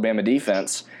solid Alabama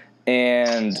defense.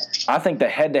 And I think the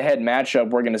head-to-head matchup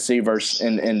we're going to see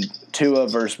in Tua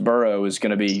versus Burrow is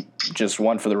going to be just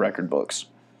one for the record books.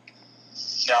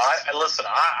 No,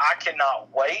 I cannot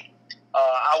wait.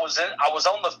 I was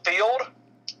on the field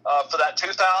for that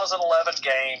 2011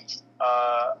 game.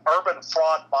 Urban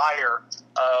Fraud Meyer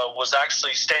was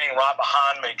actually standing right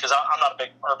behind me because I'm not a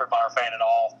big Urban Meyer fan at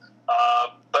all.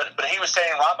 But he was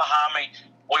standing right behind me.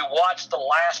 We watched the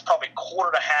last probably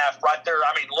quarter and a half right there.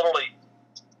 I mean, literally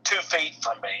 2 feet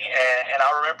from me, and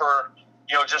I remember,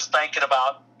 just thinking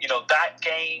about, that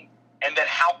game and then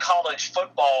how college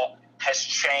football has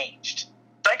changed.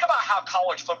 Think about how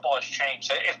college football has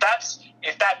changed. If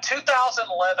that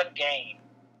 2011 game,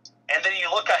 and then you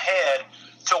look ahead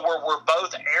to where we're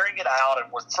both airing it out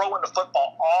and we're throwing the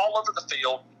football all over the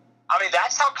field, I mean,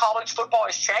 that's how college football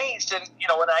has changed in an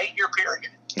 8-year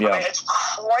period. Yeah. I mean, it's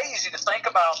crazy to think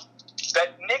about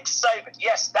that Nick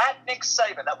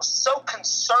Saban, that was so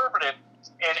conservative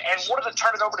and wanted to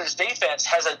turn it over to his defense,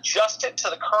 has adjusted to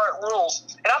the current rules.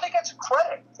 And I think that's a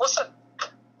credit. Listen,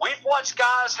 we've watched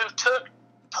guys who took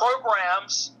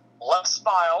programs, Les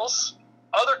Miles,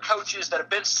 other coaches that have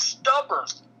been stubborn,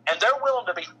 and they're willing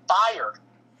to be fired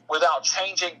without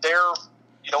changing their,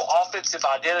 offensive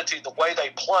identity, the way they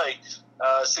play.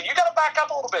 So you got to back up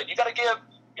a little bit. You got to give,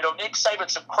 Nick Saban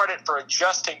some credit for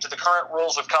adjusting to the current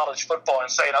rules of college football and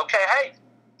saying, okay, hey,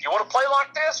 you want to play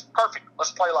like this? Perfect.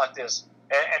 Let's play like this.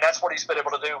 And that's what he's been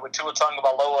able to do with Tua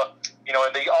Tagovailoa, and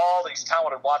all these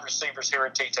talented wide receivers here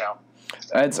in T-Town.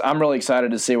 I'm really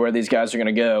excited to see where these guys are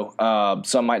going to go.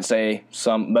 Some might say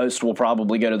most will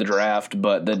probably go to the draft,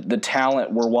 but the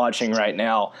talent we're watching right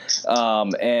now,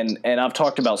 and I've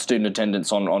talked about student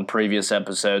attendance on previous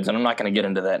episodes, and I'm not going to get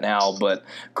into that now, but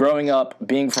growing up,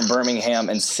 being from Birmingham,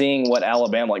 and seeing what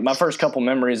Alabama, my first couple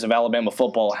memories of Alabama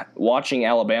football, watching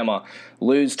Alabama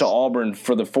lose to Auburn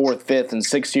for the 4th, 5th, and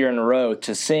 6th year in a row,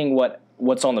 to seeing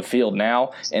what's on the field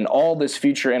now, and all this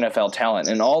future NFL talent,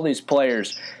 and all these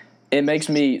players. It makes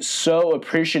me so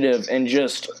appreciative, and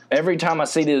just every time I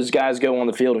see those guys go on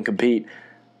the field and compete,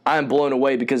 I'm blown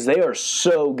away because they are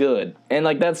so good. And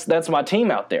that's my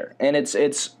team out there, and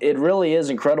it really is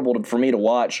incredible for me to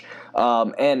watch,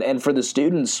 and for the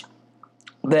students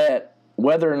that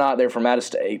whether or not they're from out of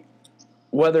state,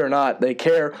 whether or not they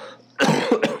care,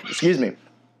 excuse me,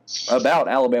 about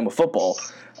Alabama football.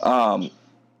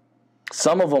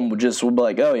 Some of them would be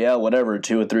like, oh, yeah, whatever,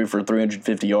 2 or 3 for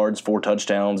 350 yards, 4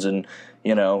 touchdowns, and,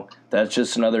 that's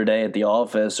just another day at the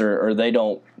office, or they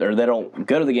don't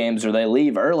go to the games, or they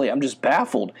leave early. I'm just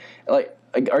baffled.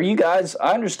 Are you guys,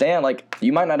 I understand,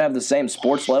 you might not have the same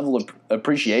sports level of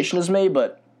appreciation as me,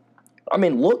 but, I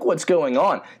mean, look what's going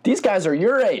on. These guys are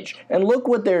your age, and look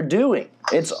what they're doing.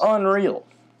 It's unreal.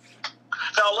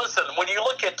 Now, listen, when you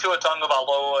look at Tua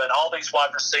Tagovailoa and all these wide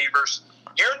receivers,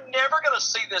 you're never going to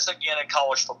see this again in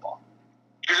college football.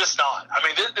 You're just not. I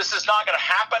mean, this is not going to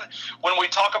happen when we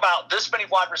talk about this many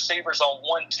wide receivers on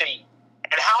one team.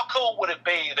 And how cool would it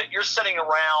be that you're sitting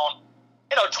around,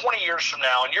 20 years from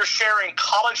now, and you're sharing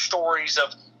college stories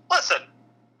of, listen,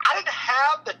 I didn't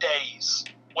have the days.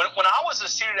 When I was a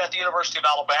student at the University of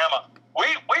Alabama, we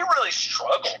really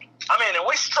struggled. I mean, and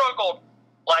we struggled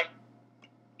like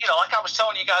I was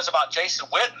telling you guys about Jason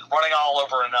Witten running all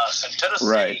over in us in Tennessee,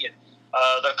 right. And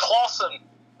the Clausen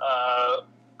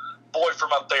boy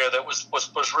from up there that was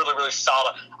really, really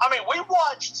solid. I mean, we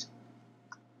watched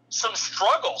some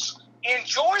struggles.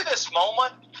 Enjoy this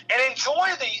moment and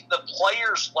enjoy the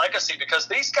players' legacy, because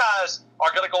these guys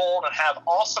are going to go on and have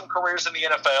awesome careers in the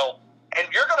NFL, and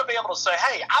you're going to be able to say,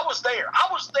 hey, I was there.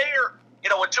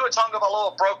 When Tua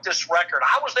Tagovailoa broke this record.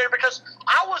 I was there because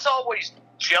I was always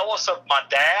jealous of my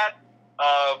dad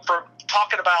for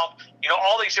talking about,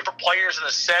 all these different players in the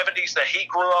 70s that he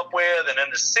grew up with, and in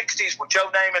the 60s with Joe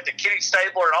Namath, the Kitty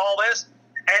Stabler, and all this.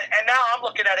 And now I'm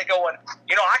looking at it going,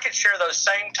 I can share those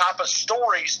same type of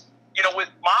stories, with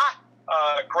my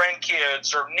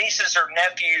grandkids or nieces or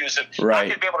nephews. And right. I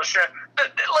could be able to share.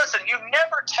 Listen, you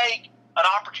never take an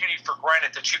opportunity for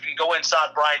granted that you can go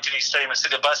inside Bryant-Denny Stadium and see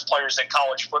the best players in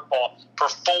college football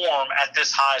perform at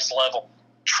this highest level.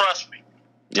 Trust me.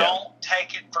 Yeah. Don't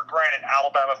take it for granted,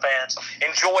 Alabama fans.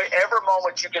 Enjoy every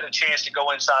moment you get a chance to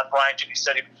go inside Bryant-Denny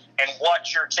Stadium and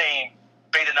watch your team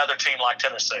beat another team like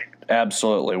Tennessee.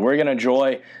 Absolutely. We're going to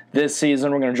enjoy this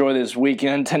season. We're going to enjoy this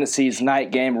weekend, Tennessee's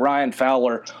night game. Ryan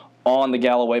Fowler on the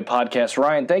Gallo-Way podcast.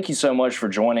 Ryan, thank you so much for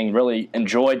joining. Really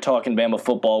enjoyed talking Bama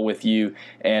football with you,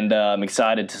 and I'm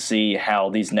excited to see how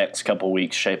these next couple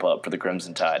weeks shape up for the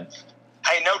Crimson Tide.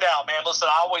 Hey, no doubt, man. Listen,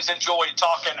 I always enjoy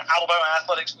talking Alabama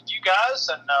athletics with you guys.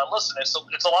 And listen, it's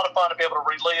a lot of fun to be able to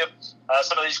relive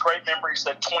some of these great memories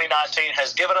that 2019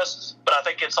 has given us. But I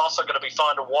think it's also going to be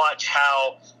fun to watch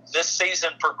how this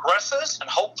season progresses. And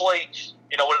hopefully,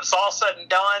 when it's all said and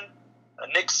done,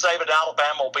 Nick Saban,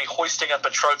 Alabama, will be hoisting up a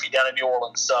trophy down in New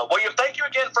Orleans. William, thank you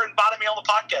again for inviting me on the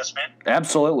podcast, man.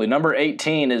 Absolutely. Number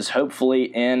 18 is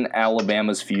hopefully in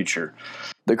Alabama's future.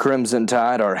 The Crimson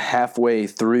Tide are halfway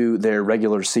through their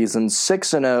regular season,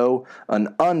 6-0,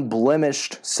 an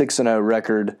unblemished 6-0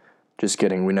 record. Just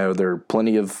kidding. We know there are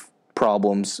plenty of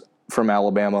problems from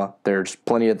Alabama. There's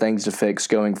plenty of things to fix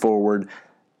going forward.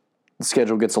 The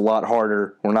schedule gets a lot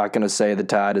harder. We're not going to say the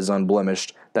Tide is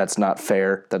unblemished. That's not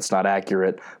fair. That's not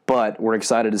accurate. But we're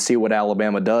excited to see what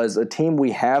Alabama does. A team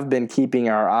we have been keeping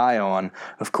our eye on,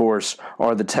 of course,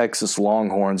 are the Texas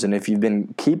Longhorns. And if you've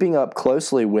been keeping up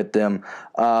closely with them,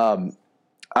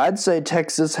 I'd say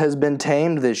Texas has been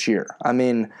tamed this year. I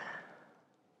mean,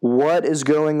 what is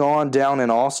going on down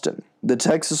in Austin? The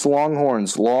Texas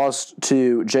Longhorns lost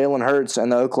to Jalen Hurts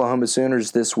and the Oklahoma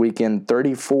Sooners this weekend,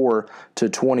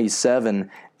 34-27.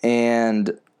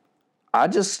 And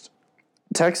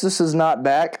Texas is not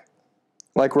back.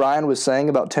 Like Ryan was saying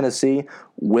about Tennessee,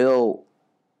 will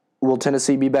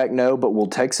Tennessee be back? No, but will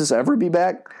Texas ever be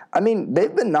back? I mean,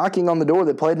 they've been knocking on the door.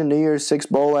 They played in New Year's Six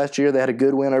Bowl last year. They had a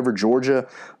good win over Georgia.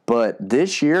 But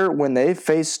this year, when they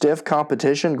face stiff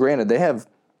competition, granted, they've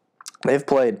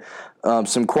played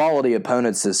some quality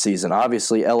opponents this season.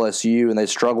 Obviously, LSU, and they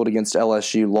struggled against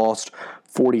LSU, lost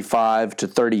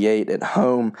 45-38 at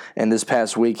home. And this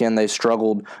past weekend, they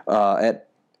struggled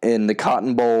in the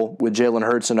Cotton Bowl with Jalen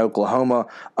Hurts in Oklahoma.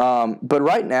 But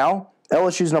right now,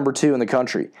 LSU's number 2 in the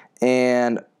country,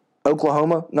 and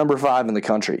Oklahoma, number 5 in the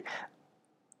country.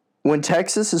 When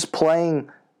Texas is playing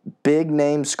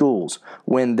big-name schools,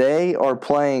 when they are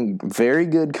playing very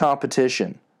good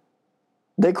competition,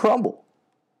 they crumble.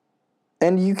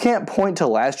 And you can't point to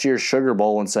last year's Sugar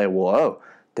Bowl and say, well, oh,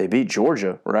 they beat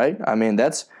Georgia, right? I mean,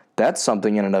 that's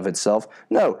something in and of itself.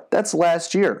 No, that's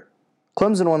last year.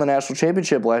 Clemson won the national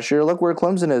championship last year. Look where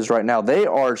Clemson is right now. They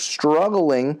are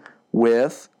struggling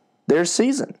with their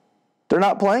season. They're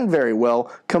not playing very well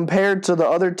compared to the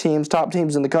other teams, top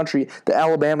teams in the country, the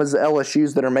Alabamas, the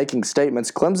LSUs that are making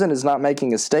statements. Clemson is not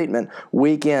making a statement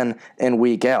week in and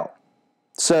week out.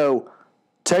 So,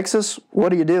 Texas,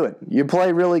 what are you doing? You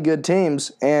play really good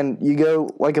teams, and you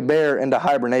go like a bear into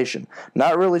hibernation.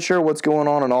 Not really sure what's going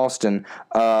on in Austin.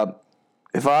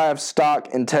 If I have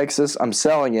stock in Texas, I'm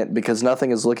selling it because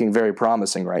nothing is looking very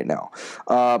promising right now.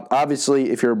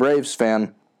 Obviously, if you're a Braves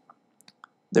fan,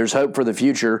 there's hope for the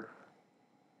future,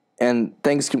 and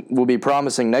things will be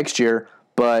promising next year,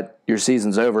 but your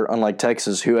season's over, unlike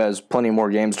Texas, who has plenty more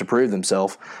games to prove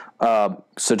themselves.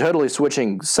 So totally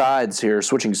switching sides here,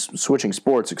 switching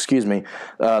sports, excuse me.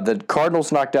 The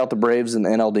Cardinals knocked out the Braves in the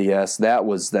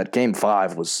NLDS. That Game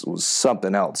 5 was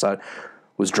something else. I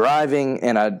was driving,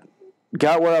 and I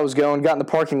got where I was going, got in the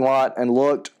parking lot, and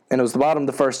looked, and it was the bottom of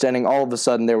the first inning. All of a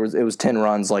sudden, it was 10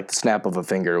 runs like the snap of a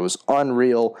finger. It was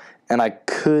unreal, and I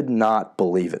could not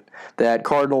believe it. That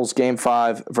Cardinals Game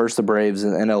 5 versus the Braves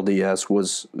in NLDS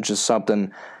was just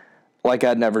something like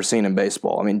I'd never seen in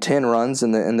baseball. I mean, 10 runs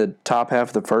in the top half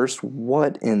of the first.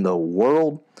 What in the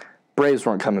world? Braves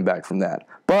weren't coming back from that.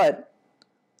 But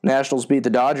Nationals beat the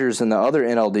Dodgers in the other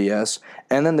NLDS,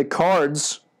 and then the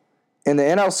Cards in the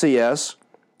NLCS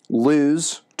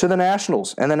lose to the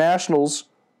Nationals, and the Nationals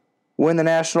win the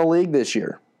National League this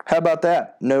year. How about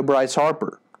that? No Bryce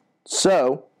Harper.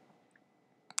 So,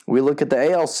 we look at the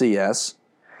ALCS,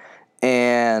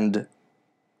 and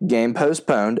game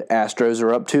postponed. Astros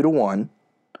are up 2-1.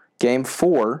 Game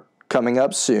 4 coming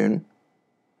up soon.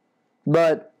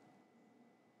 But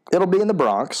it'll be in the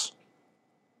Bronx.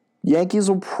 Yankees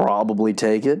will probably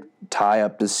take it, tie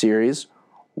up the series.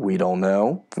 We don't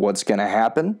know what's going to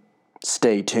happen.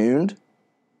 Stay tuned.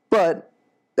 But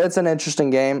it's an interesting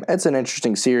game. It's an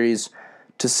interesting series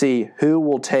to see who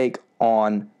will take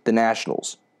on the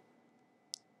Nationals.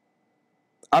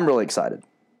 I'm really excited.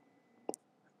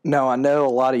 Now, I know a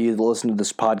lot of you that listen to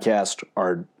this podcast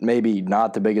are maybe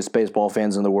not the biggest baseball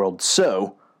fans in the world.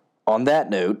 So, on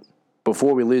that note,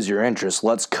 before we lose your interest,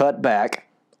 let's cut back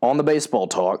on the baseball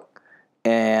talk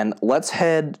and let's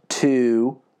head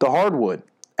to the hardwood.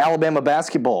 Alabama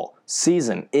basketball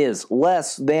season is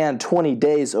less than 20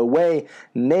 days away.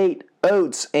 Nate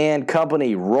Oates and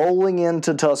company rolling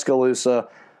into Tuscaloosa.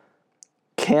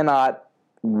 Cannot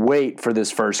wait for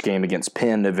this first game against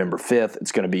Penn November 5th.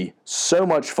 It's going to be so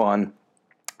much fun.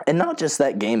 And not just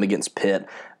that game against Pitt.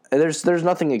 There's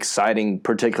nothing exciting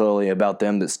particularly about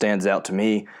them that stands out to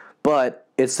me, but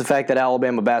it's the fact that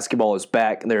Alabama basketball is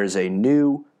back. There is a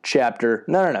new chapter.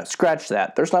 No, scratch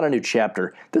that. There's not a new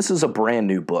chapter. This is a brand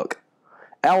new book.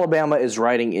 Alabama is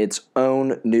writing its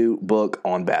own new book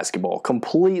on basketball.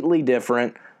 Completely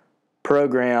different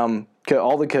program.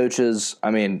 All the coaches,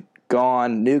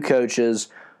 gone. New coaches.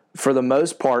 For the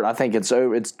most part, I think it's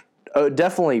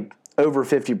definitely over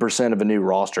 50% of a new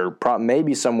roster.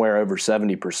 Maybe somewhere over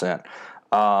 70%.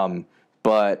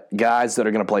 But guys that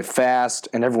are going to play fast,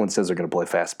 and everyone says they're going to play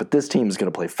fast, but this team is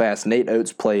going to play fast. Nate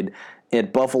Oates played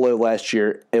at Buffalo last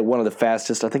year at one of the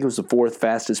fastest, I think it was the 4th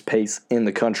fastest pace in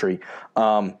the country.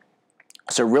 So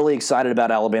really excited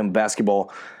about Alabama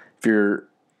basketball. If you're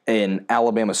an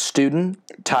Alabama student,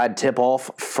 tied tip-off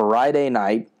Friday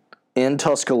night in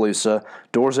Tuscaloosa.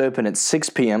 Doors open at 6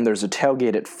 p.m. There's a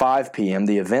tailgate at 5 p.m.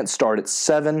 The event starts at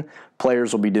 7.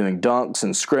 Players will be doing dunks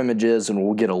and scrimmages, and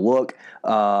we'll get a look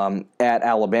at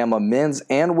Alabama. Men's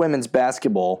and women's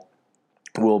basketball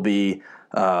will be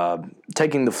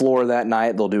taking the floor that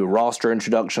night. They'll do roster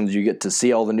introductions. You get to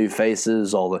see all the new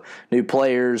faces, all the new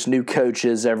players, new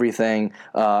coaches, everything.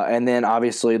 And then,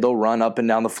 obviously, they'll run up and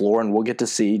down the floor, and we'll get to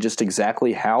see just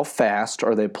exactly how fast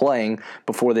are they playing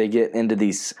before they get into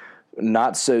these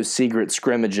not-so-secret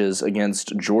scrimmages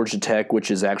against Georgia Tech, which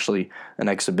is actually an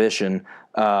exhibition,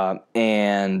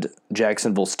 and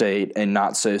Jacksonville State, a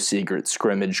not-so-secret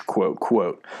scrimmage,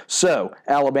 quote. So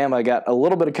Alabama got a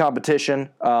little bit of competition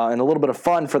and a little bit of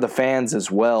fun for the fans as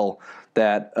well.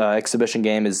 That exhibition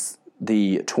game is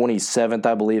the 27th,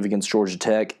 I believe, against Georgia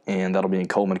Tech, and that'll be in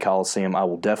Coleman Coliseum. I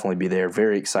will definitely be there.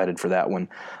 Very excited for that one.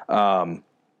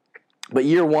 But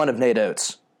year one of Nate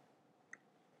Oates.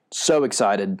 So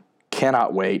excited.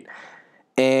 Cannot wait.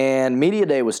 And Media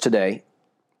Day was today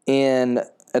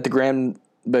at the Grand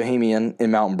Bohemian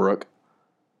in Mountain Brook.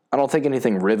 I don't think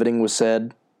anything riveting was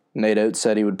said. Nate Oates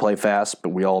said he would play fast, but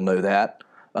we all know that.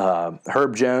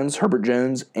 Herbert Jones,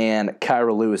 and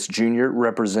Kyra Lewis Jr.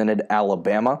 represented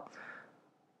Alabama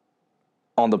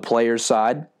on the players'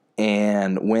 side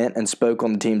and went and spoke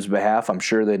on the team's behalf. I'm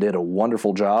sure they did a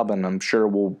wonderful job, and I'm sure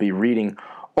we'll be reading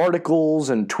articles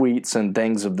and tweets and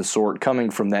things of the sort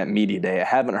coming from that media day. I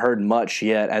haven't heard much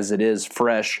yet, as it is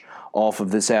fresh off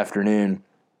of this afternoon,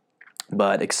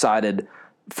 but excited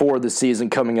for the season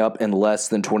coming up in less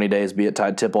than 20 days, be it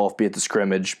tied tip-off, be it the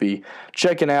scrimmage, be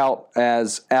checking in,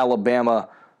 as Alabama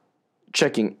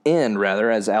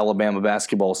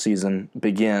basketball season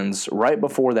begins right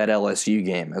before that LSU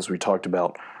game, as we talked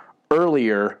about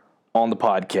earlier on the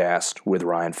podcast with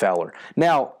Ryan Fowler.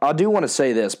 Now, I do want to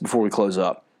say this before we close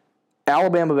up.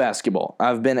 Alabama basketball.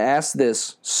 I've been asked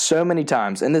this so many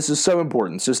times, and this is so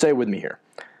important, so stay with me here.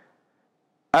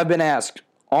 I've been asked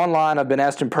online, I've been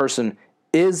asked in person,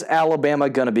 is Alabama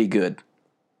going to be good?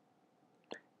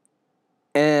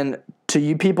 And to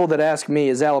you people that ask me,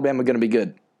 is Alabama going to be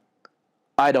good?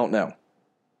 I don't know.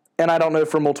 And I don't know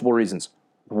for multiple reasons.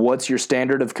 What's your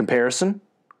standard of comparison?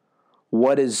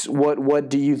 What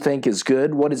do you think is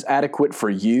good? What is adequate for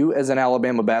you as an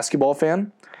Alabama basketball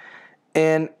fan?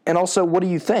 And also, what do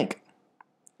you think?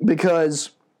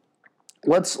 Because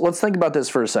let's think about this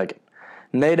for a second.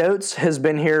 Nate Oates has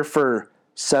been here for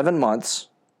 7 months.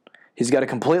 He's got a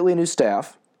completely new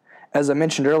staff. As I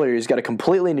mentioned earlier, he's got a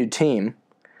completely new team.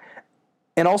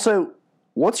 And also,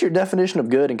 what's your definition of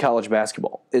good in college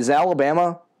basketball? Is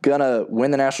Alabama going to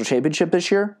win the national championship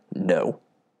this year? No.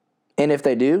 And if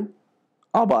they do,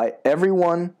 I'll buy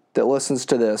everyone that listens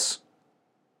to this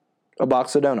a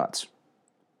box of donuts.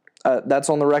 That's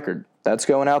on the record. That's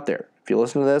going out there. If you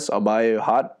listen to this, I'll buy you a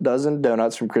hot dozen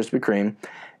donuts from Krispy Kreme.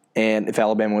 And if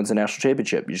Alabama wins the national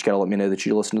championship, you just got to let me know that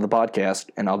you listen to the podcast,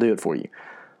 and I'll do it for you.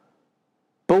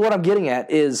 But what I'm getting at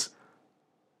is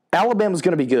Alabama's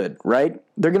going to be good, right?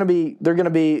 They're going to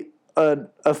be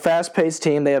a fast-paced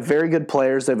team. They have very good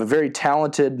players. They have a very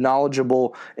talented,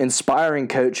 knowledgeable, inspiring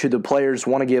coach who the players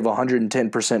want to give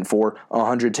 110% for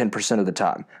 110% of the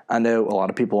time. I know a lot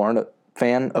of people aren't a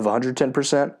fan of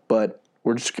 110%, but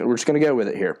we're just going to go with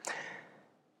it here.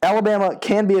 Alabama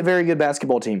can be a very good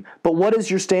basketball team, but what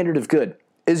is your standard of good?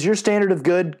 Is your standard of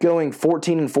good going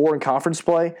 14-4 in conference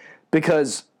play?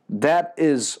 Because that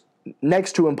is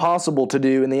next to impossible to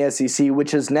do in the SEC,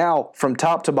 which is now, from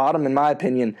top to bottom, in my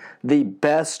opinion, the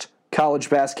best college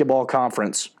basketball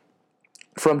conference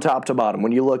from top to bottom.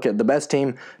 When you look at the best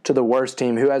team to the worst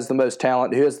team, who has the most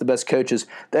talent, who has the best coaches,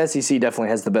 the SEC definitely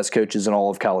has the best coaches in all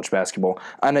of college basketball.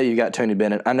 I know you got Tony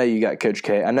Bennett. I know you got Coach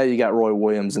K. I know you got Roy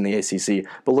Williams in the ACC,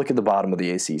 but look at the bottom of the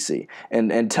ACC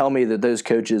and tell me that those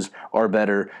coaches are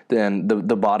better than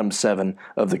the bottom 7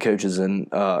 of the coaches in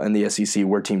the SEC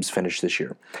where teams finish this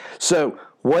year. So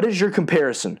what is your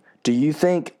comparison? Do you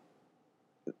think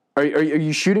Are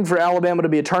you shooting for Alabama to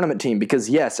be a tournament team? Because,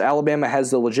 yes, Alabama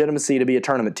has the legitimacy to be a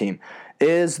tournament team.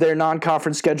 Is their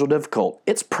non-conference schedule difficult?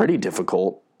 It's pretty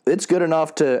difficult. It's good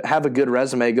enough to have a good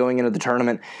resume going into the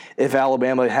tournament if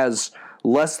Alabama has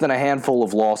less than a handful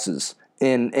of losses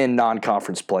in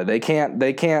non-conference play. They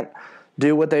can't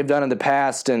do what they've done in the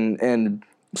past and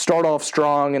start off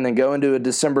strong and then go into a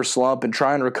December slump and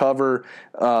try and recover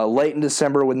late in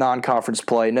December with non-conference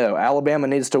play. No, Alabama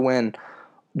needs to win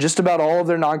just about all of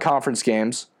their non-conference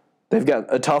games. They've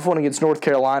got a tough one against North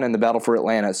Carolina in the battle for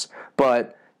Atlantis.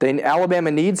 But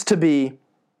Alabama needs to be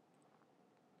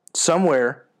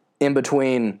somewhere in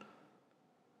between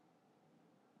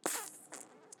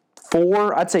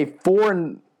anywhere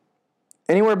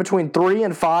between 3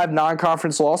 and 5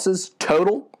 non-conference losses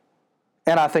total.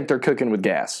 And I think they're cooking with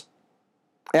gas.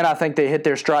 And I think they hit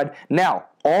their stride. Now,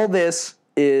 all this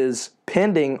is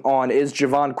pending on, is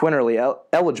Javon Quinterly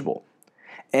eligible?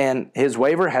 And his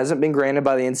waiver hasn't been granted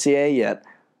by the NCAA yet.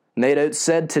 Nate Oates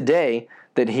said today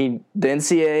that the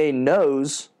NCAA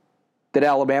knows that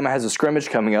Alabama has a scrimmage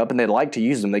coming up and they'd like to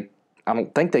use him. I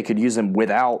don't think they could use him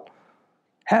without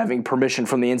having permission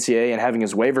from the NCAA and having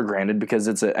his waiver granted, because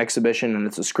it's an exhibition and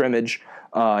it's a scrimmage,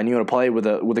 and you want to play with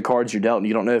the cards you're dealt, and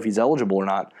you don't know if he's eligible or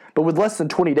not. But with less than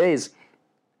 20 days,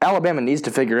 Alabama needs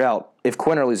to figure out if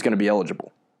Quinterly is going to be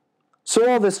eligible. So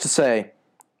all this to say,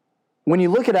 when you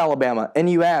look at Alabama and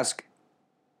you ask,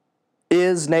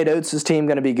 is Nate Oates' team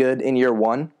going to be good in year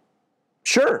 1?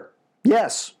 Sure.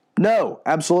 Yes. No.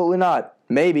 Absolutely not.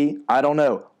 Maybe. I don't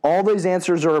know. All these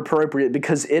answers are appropriate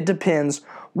because it depends.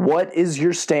 What is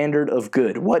your standard of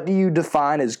good? What do you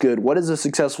define as good? What is a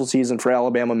successful season for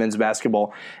Alabama men's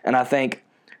basketball? And I think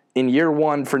in year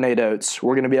 1 for Nate Oates,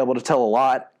 we're going to be able to tell a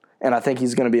lot. And I think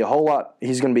he's going to be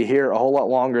here a whole lot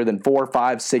longer than 4,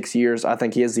 5, 6 years. I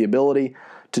think he has the ability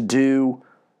to do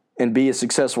and be a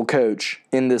successful coach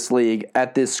in this league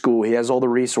at this school. He has all the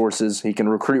resources. He can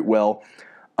recruit well.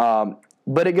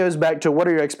 But it goes back to, what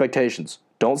are your expectations?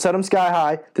 Don't set them sky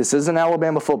high. This isn't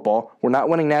Alabama football. We're not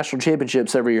winning national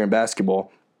championships every year in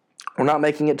basketball. We're not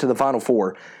making it to the Final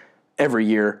Four every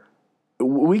year.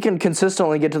 We can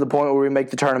consistently get to the point where we make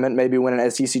the tournament, maybe win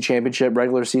an SEC championship,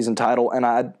 regular season title,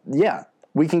 and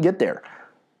we can get there.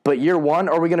 But year 1,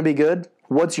 are we going to be good?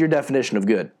 What's your definition of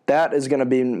good? That is going to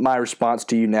be my response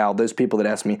to you now, those people that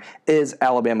ask me, is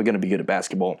Alabama going to be good at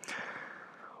basketball?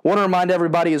 Want to remind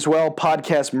everybody as well,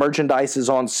 podcast merchandise is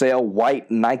on sale. White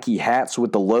Nike hats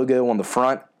with the logo on the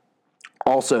front.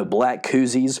 Also, black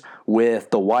koozies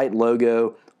with the white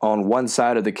logo on one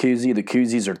side of the koozie. The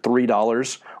koozies are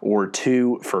 $3 or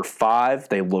 2 for $5.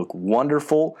 They look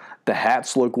wonderful. The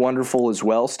hats look wonderful as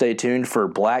well. Stay tuned for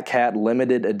Black Hat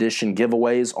limited edition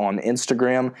giveaways on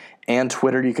Instagram and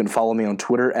Twitter. You can follow me on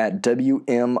Twitter at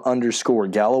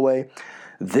WM_Gallo-Way.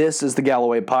 This is the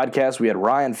Gallo-Way Podcast. We had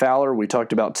Ryan Fowler. We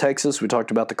talked about Texas. We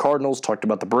talked about the Cardinals, talked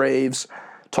about the Braves,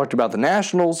 talked about the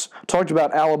Nationals, talked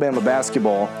about Alabama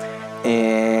basketball.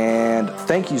 And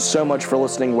thank you so much for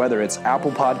listening, whether it's Apple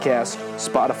Podcasts,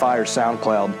 Spotify, or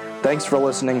SoundCloud. Thanks for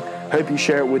listening. Hope you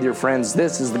share it with your friends.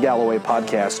 This is the Gallo-Way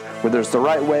Podcast, where there's the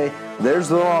right way, there's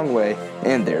the wrong way,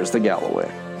 and there's the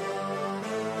Gallo-Way.